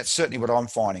that's certainly what I'm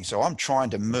finding. So I'm trying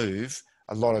to move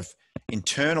a lot of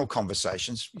internal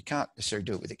conversations. You can't necessarily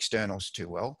do it with externals too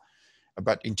well,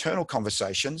 but internal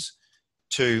conversations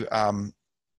to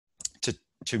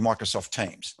Microsoft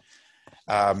Teams.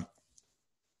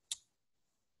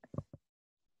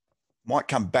 Might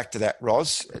come back to that,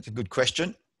 Roz. It's a good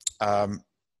question.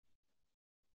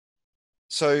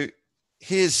 So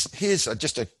here's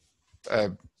just a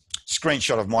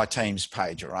screenshot of my Teams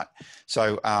page. All right.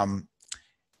 So so I'm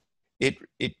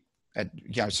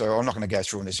not going to go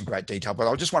through all this in great detail, but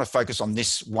I just want to focus on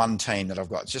this one team that I've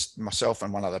got. It's just myself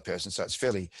and one other person. So it's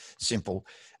fairly simple.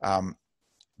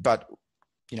 But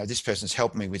this person's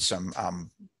helped me with some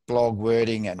blog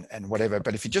wording and whatever.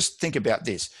 But if you just think about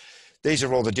this, these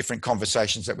are all the different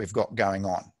conversations that we've got going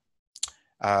on.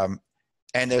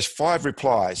 And there's 5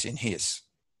 replies in his.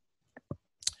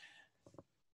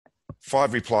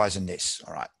 5 replies in this.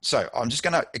 All right. So I'm just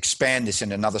going to expand this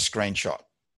in another screenshot.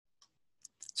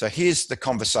 So here's the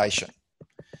conversation.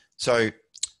 So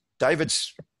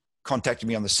David's contacted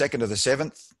me on the 2nd of the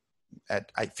 7th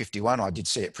at 8:51. I did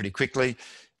see it pretty quickly.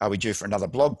 Are we due for another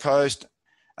blog post?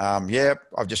 Yeah,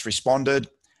 I've just responded.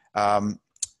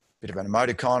 Bit of an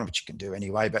emoticon, which you can do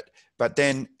anyway, but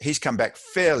then he's come back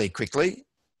fairly quickly.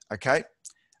 Okay.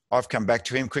 I've come back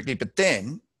to him quickly, but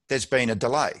then there's been a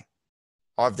delay.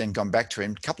 I've then gone back to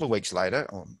him a couple of weeks later,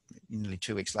 or nearly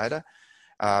 2 weeks later,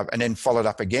 and then followed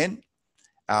up again.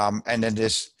 And then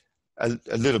there's a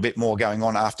little bit more going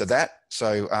on after that.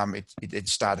 So it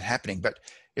started happening. But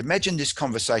imagine this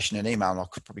conversation in email, and I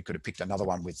probably could have picked another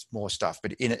one with more stuff.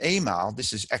 But in an email,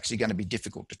 this is actually going to be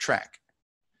difficult to track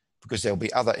because there'll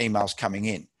be other emails coming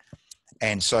in.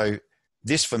 And so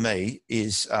this for me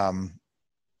is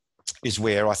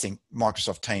where I think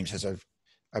Microsoft Teams has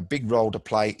a big role to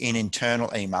play in internal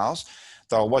emails.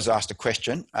 Though I was asked a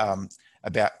question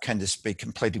about, can this be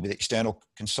completed with external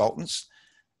consultants?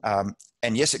 And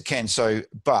yes, it can. So,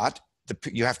 but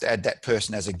you have to add that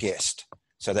person as a guest.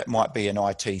 So that might be an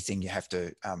IT thing you have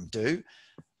to do.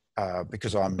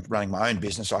 Because I'm running my own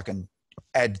business, I can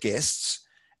add guests.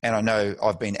 And I know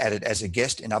I've been added as a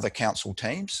guest in other council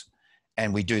teams,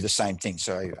 and we do the same thing.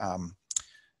 So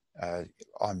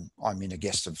I'm in a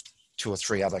guest of 2 or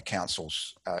 3 other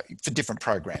councils for different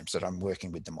programs that I'm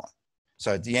working with them on.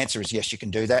 So the answer is yes, you can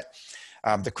do that.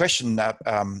 The question that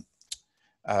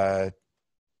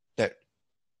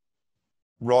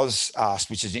Roz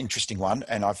asked, which is an interesting one,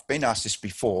 and I've been asked this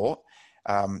before,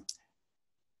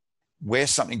 where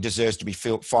something deserves to be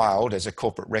filed as a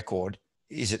corporate record,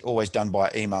 is it always done by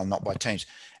email, not by Teams?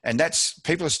 And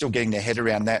people are still getting their head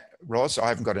around that, Roz. I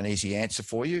haven't got an easy answer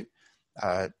for you.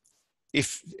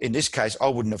 If in this case, I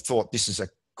wouldn't have thought this is a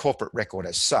corporate record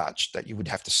as such that you would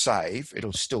have to save.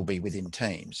 It'll still be within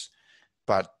Teams.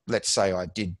 but let's say I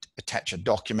did attach a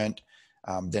document,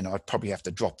 then I'd probably have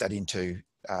to drop that into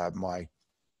my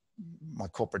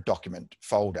corporate document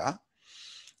folder.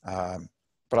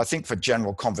 But I think for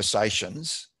general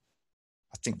conversations,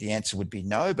 I think the answer would be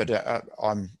no, but I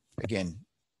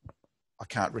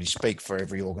can't really speak for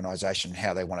every organisation and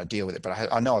how they want to deal with it, but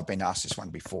I know I've been asked this one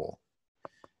before.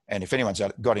 And if anyone's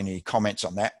got any comments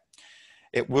on that,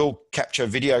 it will capture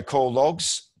video call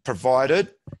logs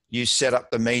provided you set up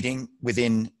the meeting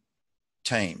within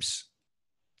Teams.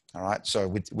 All right, so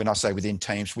when I say within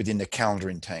Teams, within the calendar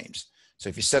in Teams. So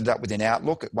if you set it up within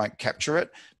Outlook, it won't capture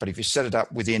it, but if you set it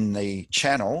up within the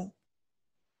channel,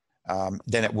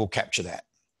 then it will capture that.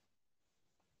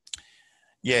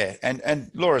 Yeah, and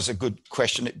Laura's a good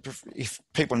question. If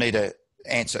people need an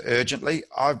answer urgently,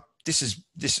 I'm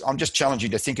just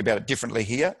challenging to think about it differently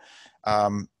here,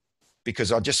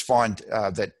 because I just find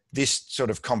that this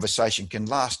sort of conversation can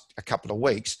last a couple of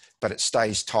weeks, but it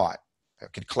stays tight. I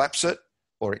could collapse it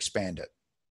or expand it.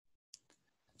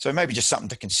 So maybe just something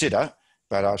to consider,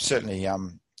 but I've certainly,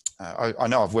 I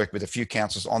know I've worked with a few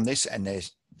councils on this, and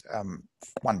there's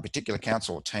one particular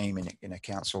council or team in a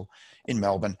council in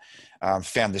Melbourne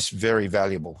found this very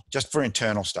valuable just for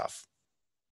internal stuff.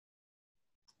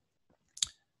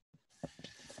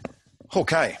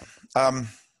 Okay.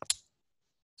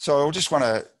 So I just want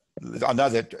to, I know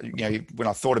that, when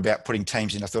I thought about putting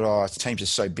Teams in, I thought, oh, Teams is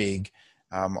so big.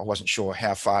 I wasn't sure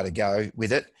how far to go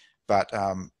with it, but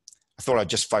I thought I'd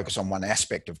just focus on one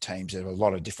aspect of Teams. There are a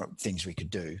lot of different things we could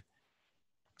do.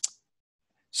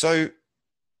 So,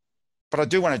 but I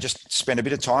do want to just spend a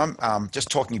bit of time just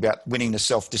talking about winning the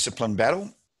self-discipline battle.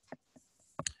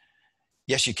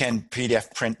 Yes, you can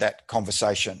PDF print that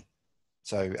conversation.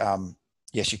 So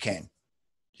yes, you can.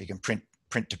 You can print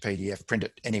to PDF, print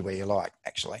it anywhere you like,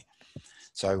 actually.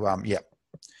 So yeah.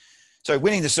 So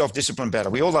winning the self-discipline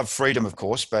battle. We all love freedom, of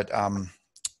course, but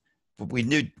we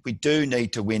do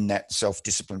need to win that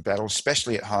self-discipline battle,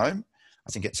 especially at home.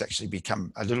 I think it's actually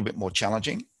become a little bit more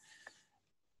challenging.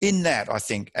 In that, I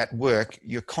think at work,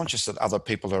 you're conscious that other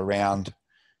people are around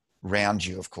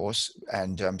you, of course.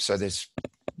 And so you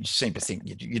seem to think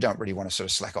you don't really want to sort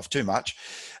of slack off too much.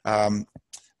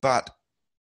 But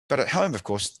at home, of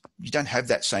course, you don't have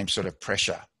that same sort of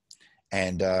pressure.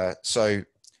 And so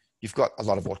you've got a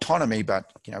lot of autonomy,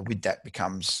 but with that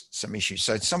becomes some issues.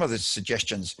 So some of the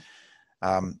suggestions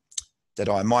that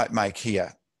I might make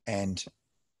here, and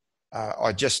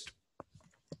I just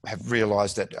have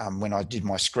realized that when I did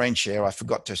my screen share, I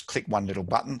forgot to click one little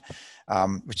button,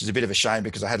 which is a bit of a shame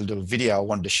because I had a little video I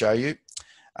wanted to show you.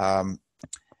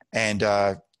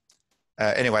 Anyway,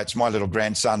 it's my little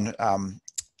grandson.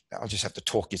 I'll just have to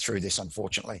talk you through this,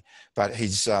 unfortunately. But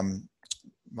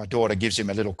my daughter gives him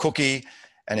a little cookie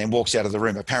and then walks out of the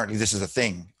room. Apparently this is a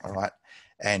thing, all right?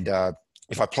 And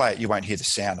if I play it, you won't hear the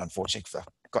sound, unfortunately, because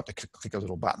I've got to click a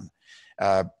little button.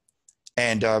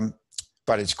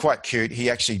 But it's quite cute.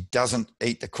 He actually doesn't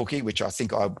eat the cookie, which I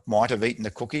think I might have eaten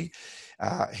the cookie.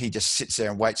 He just sits there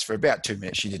and waits for about 2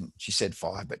 minutes. She said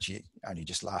 5, but she only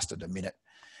just lasted a minute.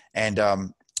 And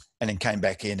then came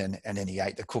back in and then he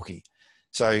ate the cookie.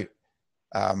 So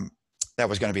that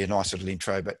was going to be a nice little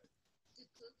intro, but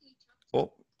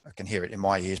I can hear it in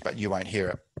my ears, but you won't hear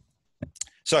it.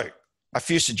 So a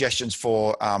few suggestions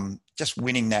for just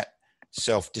winning that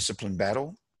self-discipline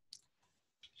battle.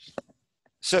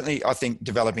 Certainly, I think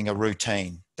developing a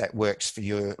routine that works for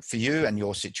you and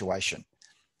your situation.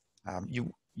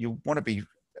 You want to be,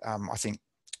 I think,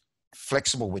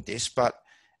 flexible with this, but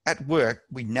at work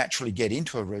we naturally get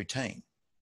into a routine.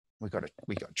 We got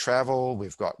travel, we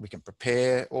can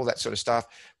prepare, all that sort of stuff.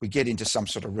 We get into some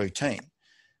sort of routine.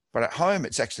 But at home,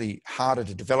 it's actually harder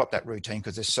to develop that routine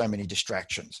because there's so many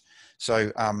distractions.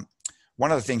 So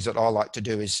one of the things that I like to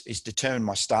do is determine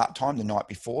my start time the night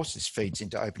before. So this feeds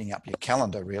into opening up your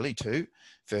calendar really too,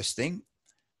 first thing.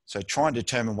 So try and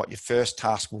determine what your first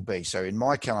task will be. So in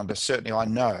my calendar, certainly I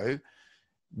know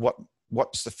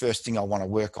what's the first thing I want to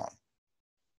work on.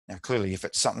 Now, clearly, if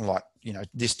it's something like,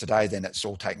 this today, then it's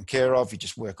all taken care of. You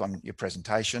just work on your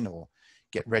presentation or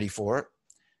get ready for it.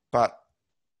 But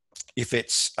if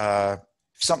it's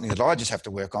something that I just have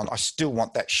to work on, I still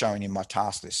want that shown in my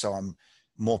task list. So I'm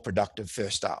more productive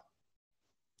first up.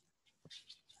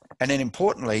 And then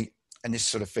importantly, and this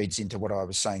sort of feeds into what I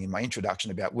was saying in my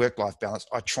introduction about work-life balance,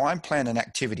 I try and plan an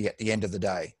activity at the end of the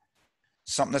day,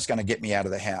 something that's going to get me out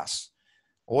of the house.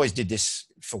 Always did this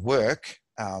for work,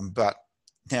 but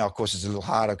now, of course, it's a little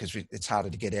harder because it's harder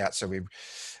to get out. So we're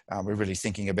really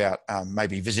thinking about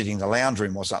maybe visiting the lounge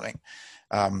room or something.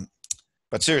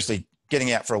 But seriously,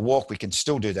 getting out for a walk, we can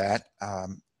still do that.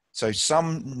 So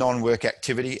some non-work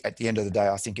activity at the end of the day,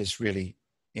 I think, is really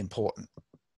important.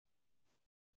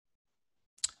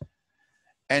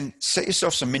 And set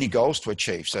yourself some mini goals to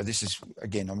achieve. So this is,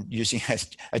 again, I'm using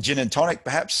a gin and tonic,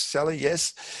 perhaps, Sally,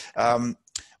 yes.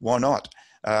 Why not?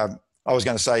 I was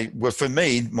going to say, well, for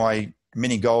me, my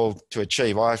mini goal to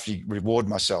achieve, I actually reward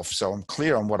myself. So I'm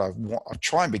clear on what I want. I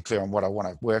try and be clear on what I want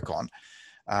to work on.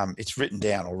 It's written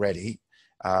down already.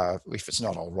 If it's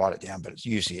not, I'll write it down, but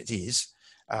usually it is.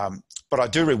 But I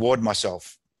do reward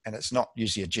myself, and it's not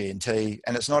usually a G&T,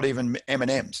 and it's not even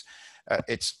M&Ms.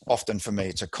 It's often, for me,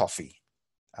 it's a coffee.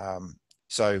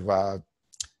 But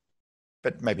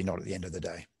maybe not at the end of the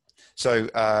day. So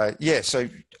yeah, so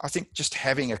I think just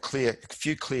having a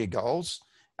few clear goals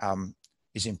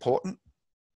is important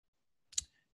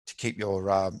to keep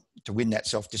your to win that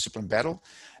self-discipline battle.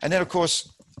 And then, of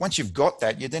course, once you've got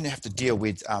that, you then have to deal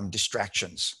with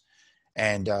distractions.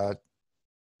 And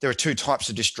there are two types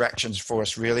of distractions for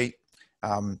us, really.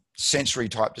 Sensory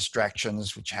type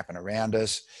distractions, which happen around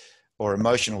us, or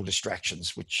emotional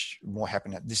distractions, which more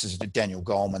happen. This is the Daniel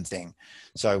Goleman thing.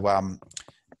 So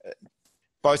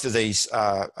both of these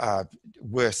are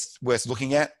worth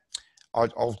looking at.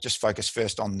 I'll just focus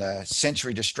first on the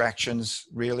sensory distractions,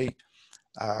 really.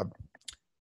 I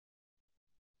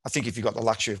think if you've got the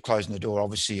luxury of closing the door,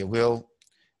 obviously you will,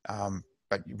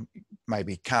 but you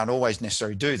maybe can't always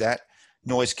necessarily do that.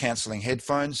 Noise cancelling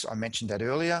headphones, I mentioned that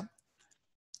earlier,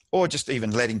 or just even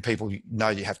letting people know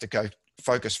you have to go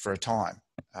focus for a time.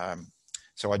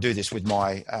 So I do this with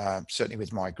certainly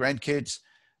with my grandkids,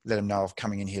 let them know I'm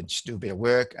coming in here to do a bit of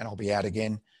work and I'll be out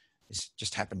again. This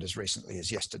just happened as recently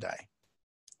as yesterday.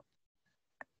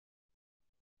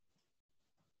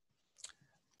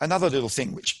 Another little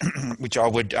thing which I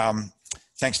would,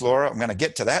 thanks Laura, I'm going to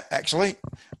get to that actually.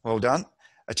 Well done.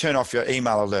 Turn off your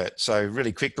email alert. So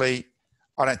really quickly,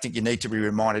 I don't think you need to be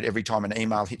reminded every time an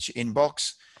email hits your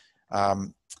inbox.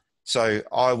 So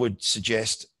I would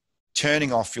suggest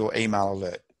turning off your email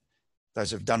alert. Those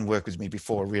who've done work with me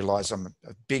before realize I'm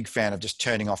a big fan of just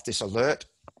turning off this alert.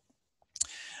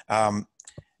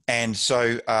 And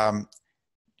so,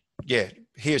 yeah,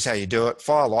 here's how you do it.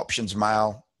 File options,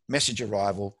 mail, message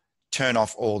arrival, turn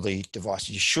off all the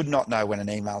devices. You should not know when an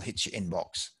email hits your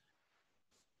inbox,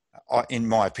 in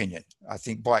my opinion. I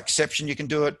think by exception you can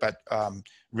do it, but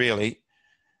really,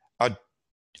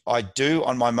 I do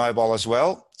on my mobile as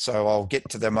well. So I'll get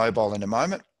to the mobile in a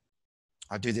moment.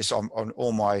 I do this on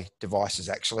all my devices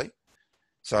actually.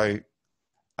 So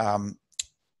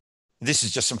this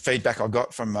is just some feedback I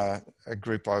got from a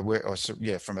group I work,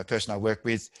 from a person I work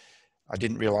with. I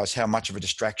didn't realize how much of a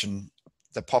distraction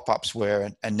the pop-ups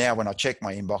were. And now when I check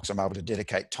my inbox, I'm able to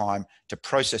dedicate time to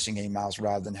processing emails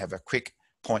rather than have a quick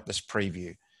pointless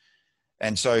preview.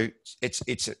 And so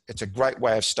it's a great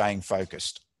way of staying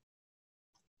focused.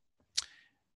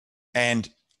 And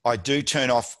I do turn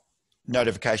off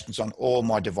notifications on all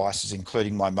my devices,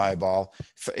 including my mobile,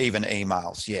 for even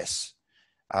emails, yes.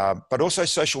 But also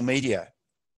social media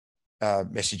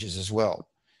messages as well.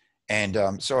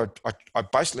 And so I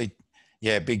basically,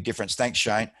 yeah, big difference. Thanks,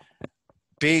 Shane.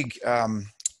 Big, yeah,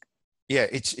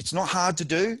 it's not hard to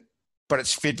do, but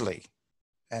it's fiddly.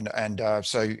 And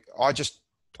so I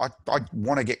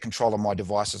want to get control of my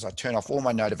devices. I turn off all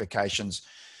my notifications.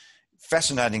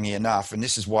 Fascinatingly enough, and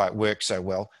this is why it works so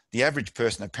well, the average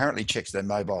person apparently checks their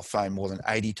mobile phone more than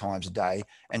 80 times a day,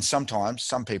 and sometimes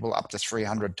some people up to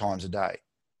 300 times a day.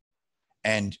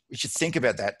 And you should think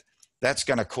about that. That's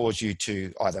going to cause you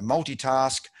to either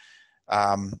multitask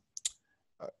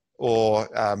or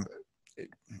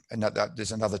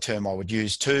there's another term I would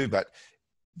use too, but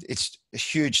it's a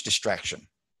huge distraction.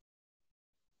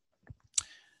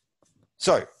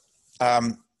 So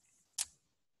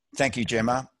thank you,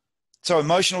 Gemma. So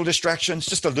emotional distractions,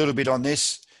 just a little bit on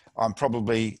this. I'm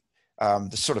probably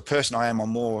the sort of person I am. I'm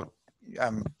more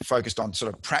focused on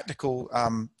sort of practical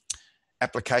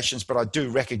applications, but I do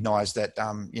recognize that,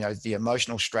 you know, the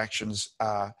emotional distractions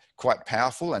are quite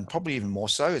powerful, and probably even more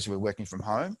so as we're working from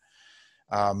home.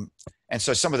 And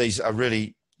so some of these are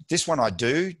really, this one I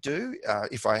do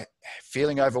if I'm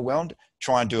feeling overwhelmed,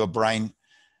 try and do a brain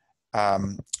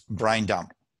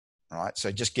dump. Right.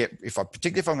 So just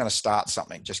particularly if I'm going to start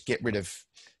something, just get rid of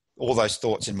all those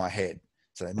thoughts in my head.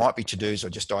 So they might be to-dos or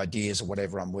just ideas or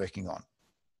whatever I'm working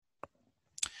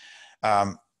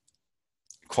on.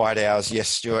 Quiet hours. Yes,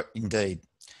 Stuart, indeed.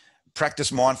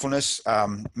 Practice mindfulness,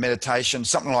 meditation,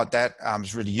 something like that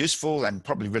is really useful and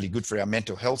probably really good for our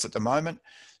mental health at the moment,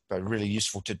 but really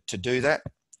useful to do that.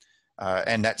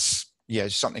 And that's, yeah,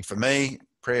 something for me.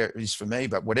 Prayer is for me,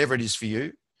 but whatever it is for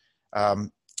you.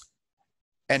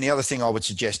 And the other thing I would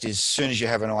suggest is, as soon as you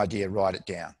have an idea, write it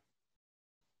down.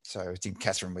 So I think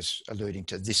Catherine was alluding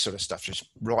to this sort of stuff. Just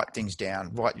write things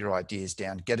down, write your ideas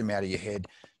down, get them out of your head.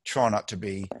 Try not to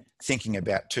be thinking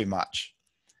about too much.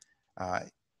 Yeah,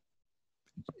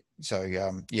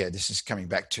 this is coming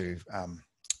back to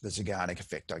the Zeigarnik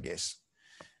effect, I guess.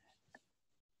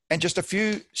 And just a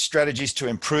few strategies to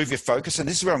improve your focus. And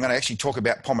this is where I'm going to actually talk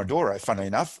about Pomodoro, funnily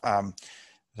enough.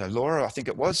 So Laura, I think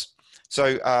it was.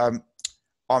 So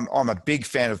I'm a big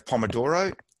fan of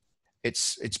Pomodoro.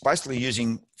 It's basically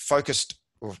using focused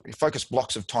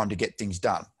blocks of time to get things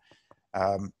done.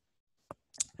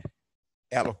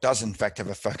 Outlook does, in fact, have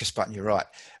a focus button. You're right.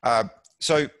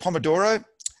 So Pomodoro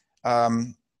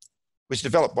was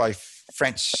developed by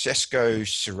Francesco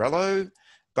Cirello,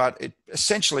 but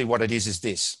essentially what it is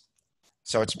this.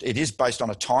 So it is based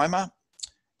on a timer.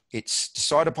 It's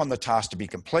decide upon the task to be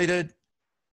completed,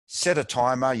 set a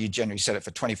timer. You generally set it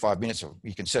for 25 minutes, or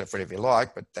you can set it for whatever you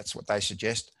like, but that's what they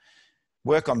suggest.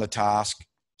 Work on the task,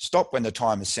 stop when the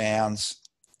timer sounds,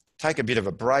 take a bit of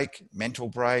a break, mental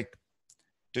break,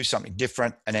 do something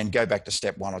different, and then go back to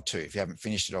step 1 or 2. If you haven't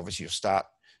finished it, obviously you'll start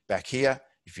back here.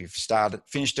 If you've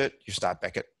finished it, you start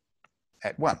back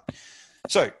at 1.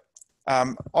 So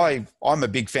I'm a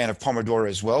big fan of Pomodoro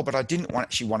as well, but I didn't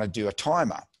actually want to do a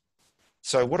timer.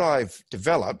 So what I've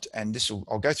developed, and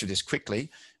I'll go through this quickly,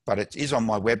 but it is on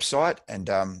my website, and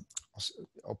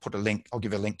I'll put a link. I'll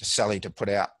give a link to Sally to put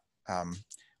out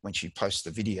when she posts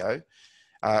the video.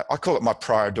 I call it my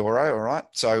Priodoro, all right?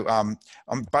 So I'm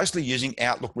basically using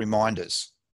Outlook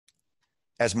reminders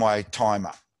as my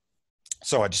timer.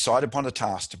 So I decide upon a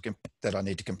task that I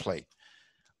need to complete.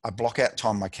 I block out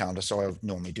time on my calendar, so I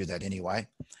normally do that anyway.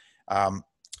 And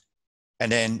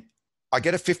then I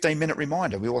get a 15-minute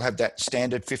reminder. We all have that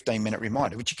standard 15-minute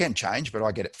reminder, which you can change, but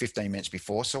I get it 15 minutes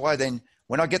before. So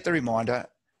when I get the reminder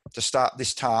to start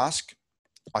this task,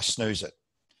 I snooze it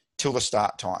till the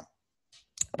start time.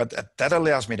 But that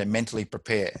allows me to mentally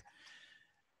prepare.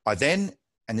 I then,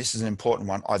 and this is an important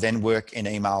one, I then work in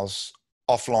emails,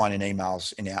 offline in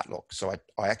emails in Outlook. So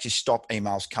I actually stop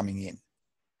emails coming in.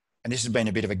 And this has been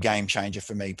a bit of a game changer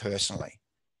for me personally.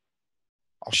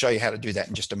 I'll show you how to do that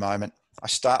in just a moment. I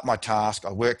start my task,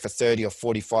 I work for 30 or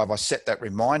 45, I set that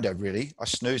reminder really. I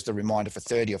snooze the reminder for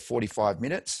 30 or 45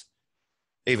 minutes,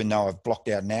 even though I've blocked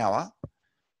out an hour.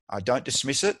 I don't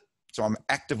dismiss it. So I'm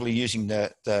actively using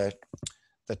the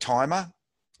timer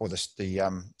or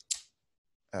the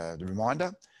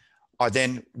reminder.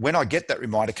 When I get that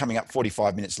reminder coming up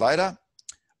 45 minutes later,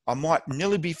 I might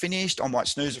nearly be finished. I might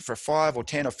snooze it for 5 or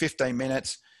 10 or 15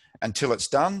 minutes until it's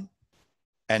done.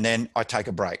 And then I take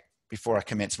a break before I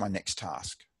commence my next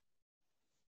task.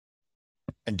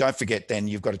 And don't forget, then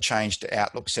you've got to change the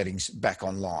Outlook settings back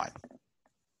online.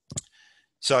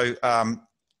 So, and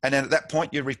then at that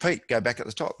point you repeat, go back at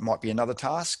the top. Might be another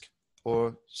task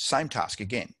or same task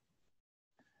again.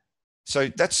 So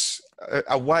that's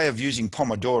a way of using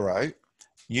Pomodoro,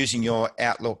 using your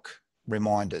Outlook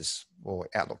reminders or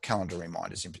Outlook calendar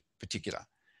reminders in particular.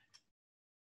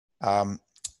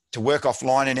 To work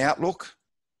offline in Outlook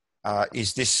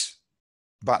is this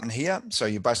button here. So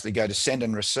you basically go to send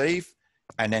and receive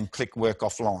and then click work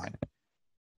offline.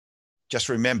 Just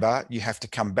remember, you have to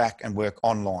come back and work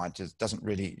online. It doesn't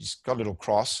really, it's got a little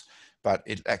cross, but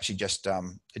it actually just,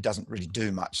 it doesn't really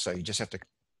do much. So you just have to,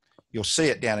 you'll see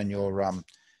it down in your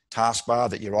taskbar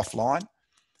that you're offline,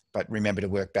 but remember to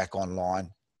work back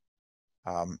online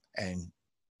and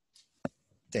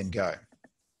then go.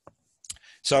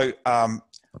 So I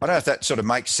don't know if that sort of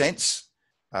makes sense.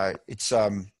 It's,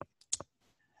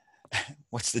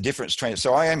 what's the difference between it?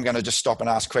 So I am going to just stop and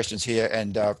ask questions here,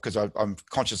 and because I'm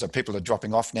conscious that people are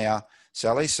dropping off now,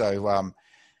 Sally, so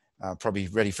probably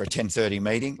ready for a 10:30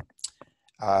 meeting.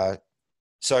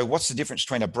 So what's the difference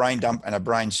between a brain dump and a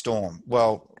brainstorm?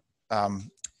 Well,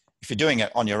 if you're doing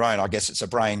it on your own, I guess it's a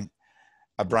brain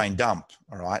dump,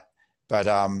 all right? But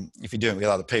if you're doing it with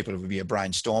other people, it would be a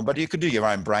brainstorm. But you could do your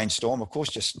own brainstorm, of course,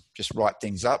 just write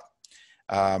things up.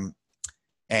 So,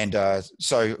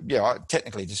 yeah,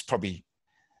 technically this probably,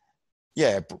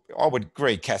 yeah, I would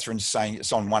agree, Catherine, saying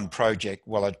it's on one project.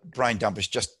 Well, a brain dump is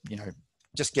just, you know,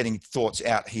 just getting thoughts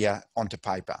out here onto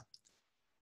paper.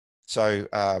 So,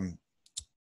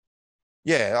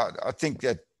 yeah, I think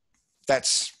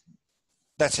that's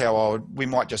how we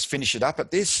might just finish it up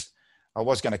at this. I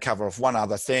was going to cover off one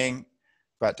other thing,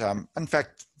 but in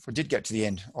fact, if I did get to the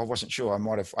end, I wasn't sure.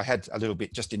 I had a little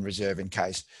bit just in reserve in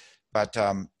case, but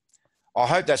I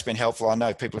hope that's been helpful. I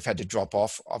know people have had to drop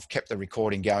off. I've kept the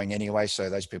recording going anyway, so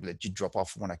those people that did drop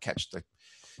off want to catch the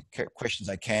questions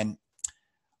they can.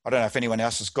 I don't know if anyone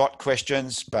else has got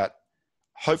questions, but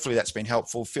hopefully that's been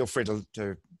helpful. Feel free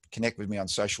to connect with me on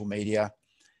social media.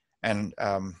 and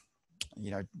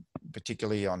you know,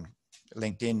 particularly on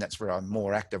LinkedIn, that's where I'm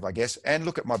more active, I guess. And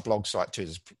look at my blog site too.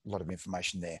 There's a lot of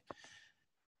information there.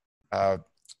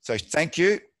 So thank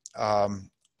you.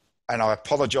 And I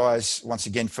apologize once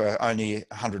again for only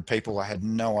 100 people. I had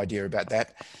no idea about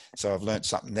that. So I've learned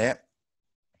something there.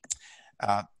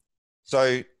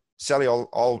 So Sally,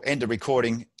 I'll end the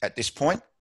recording at this point.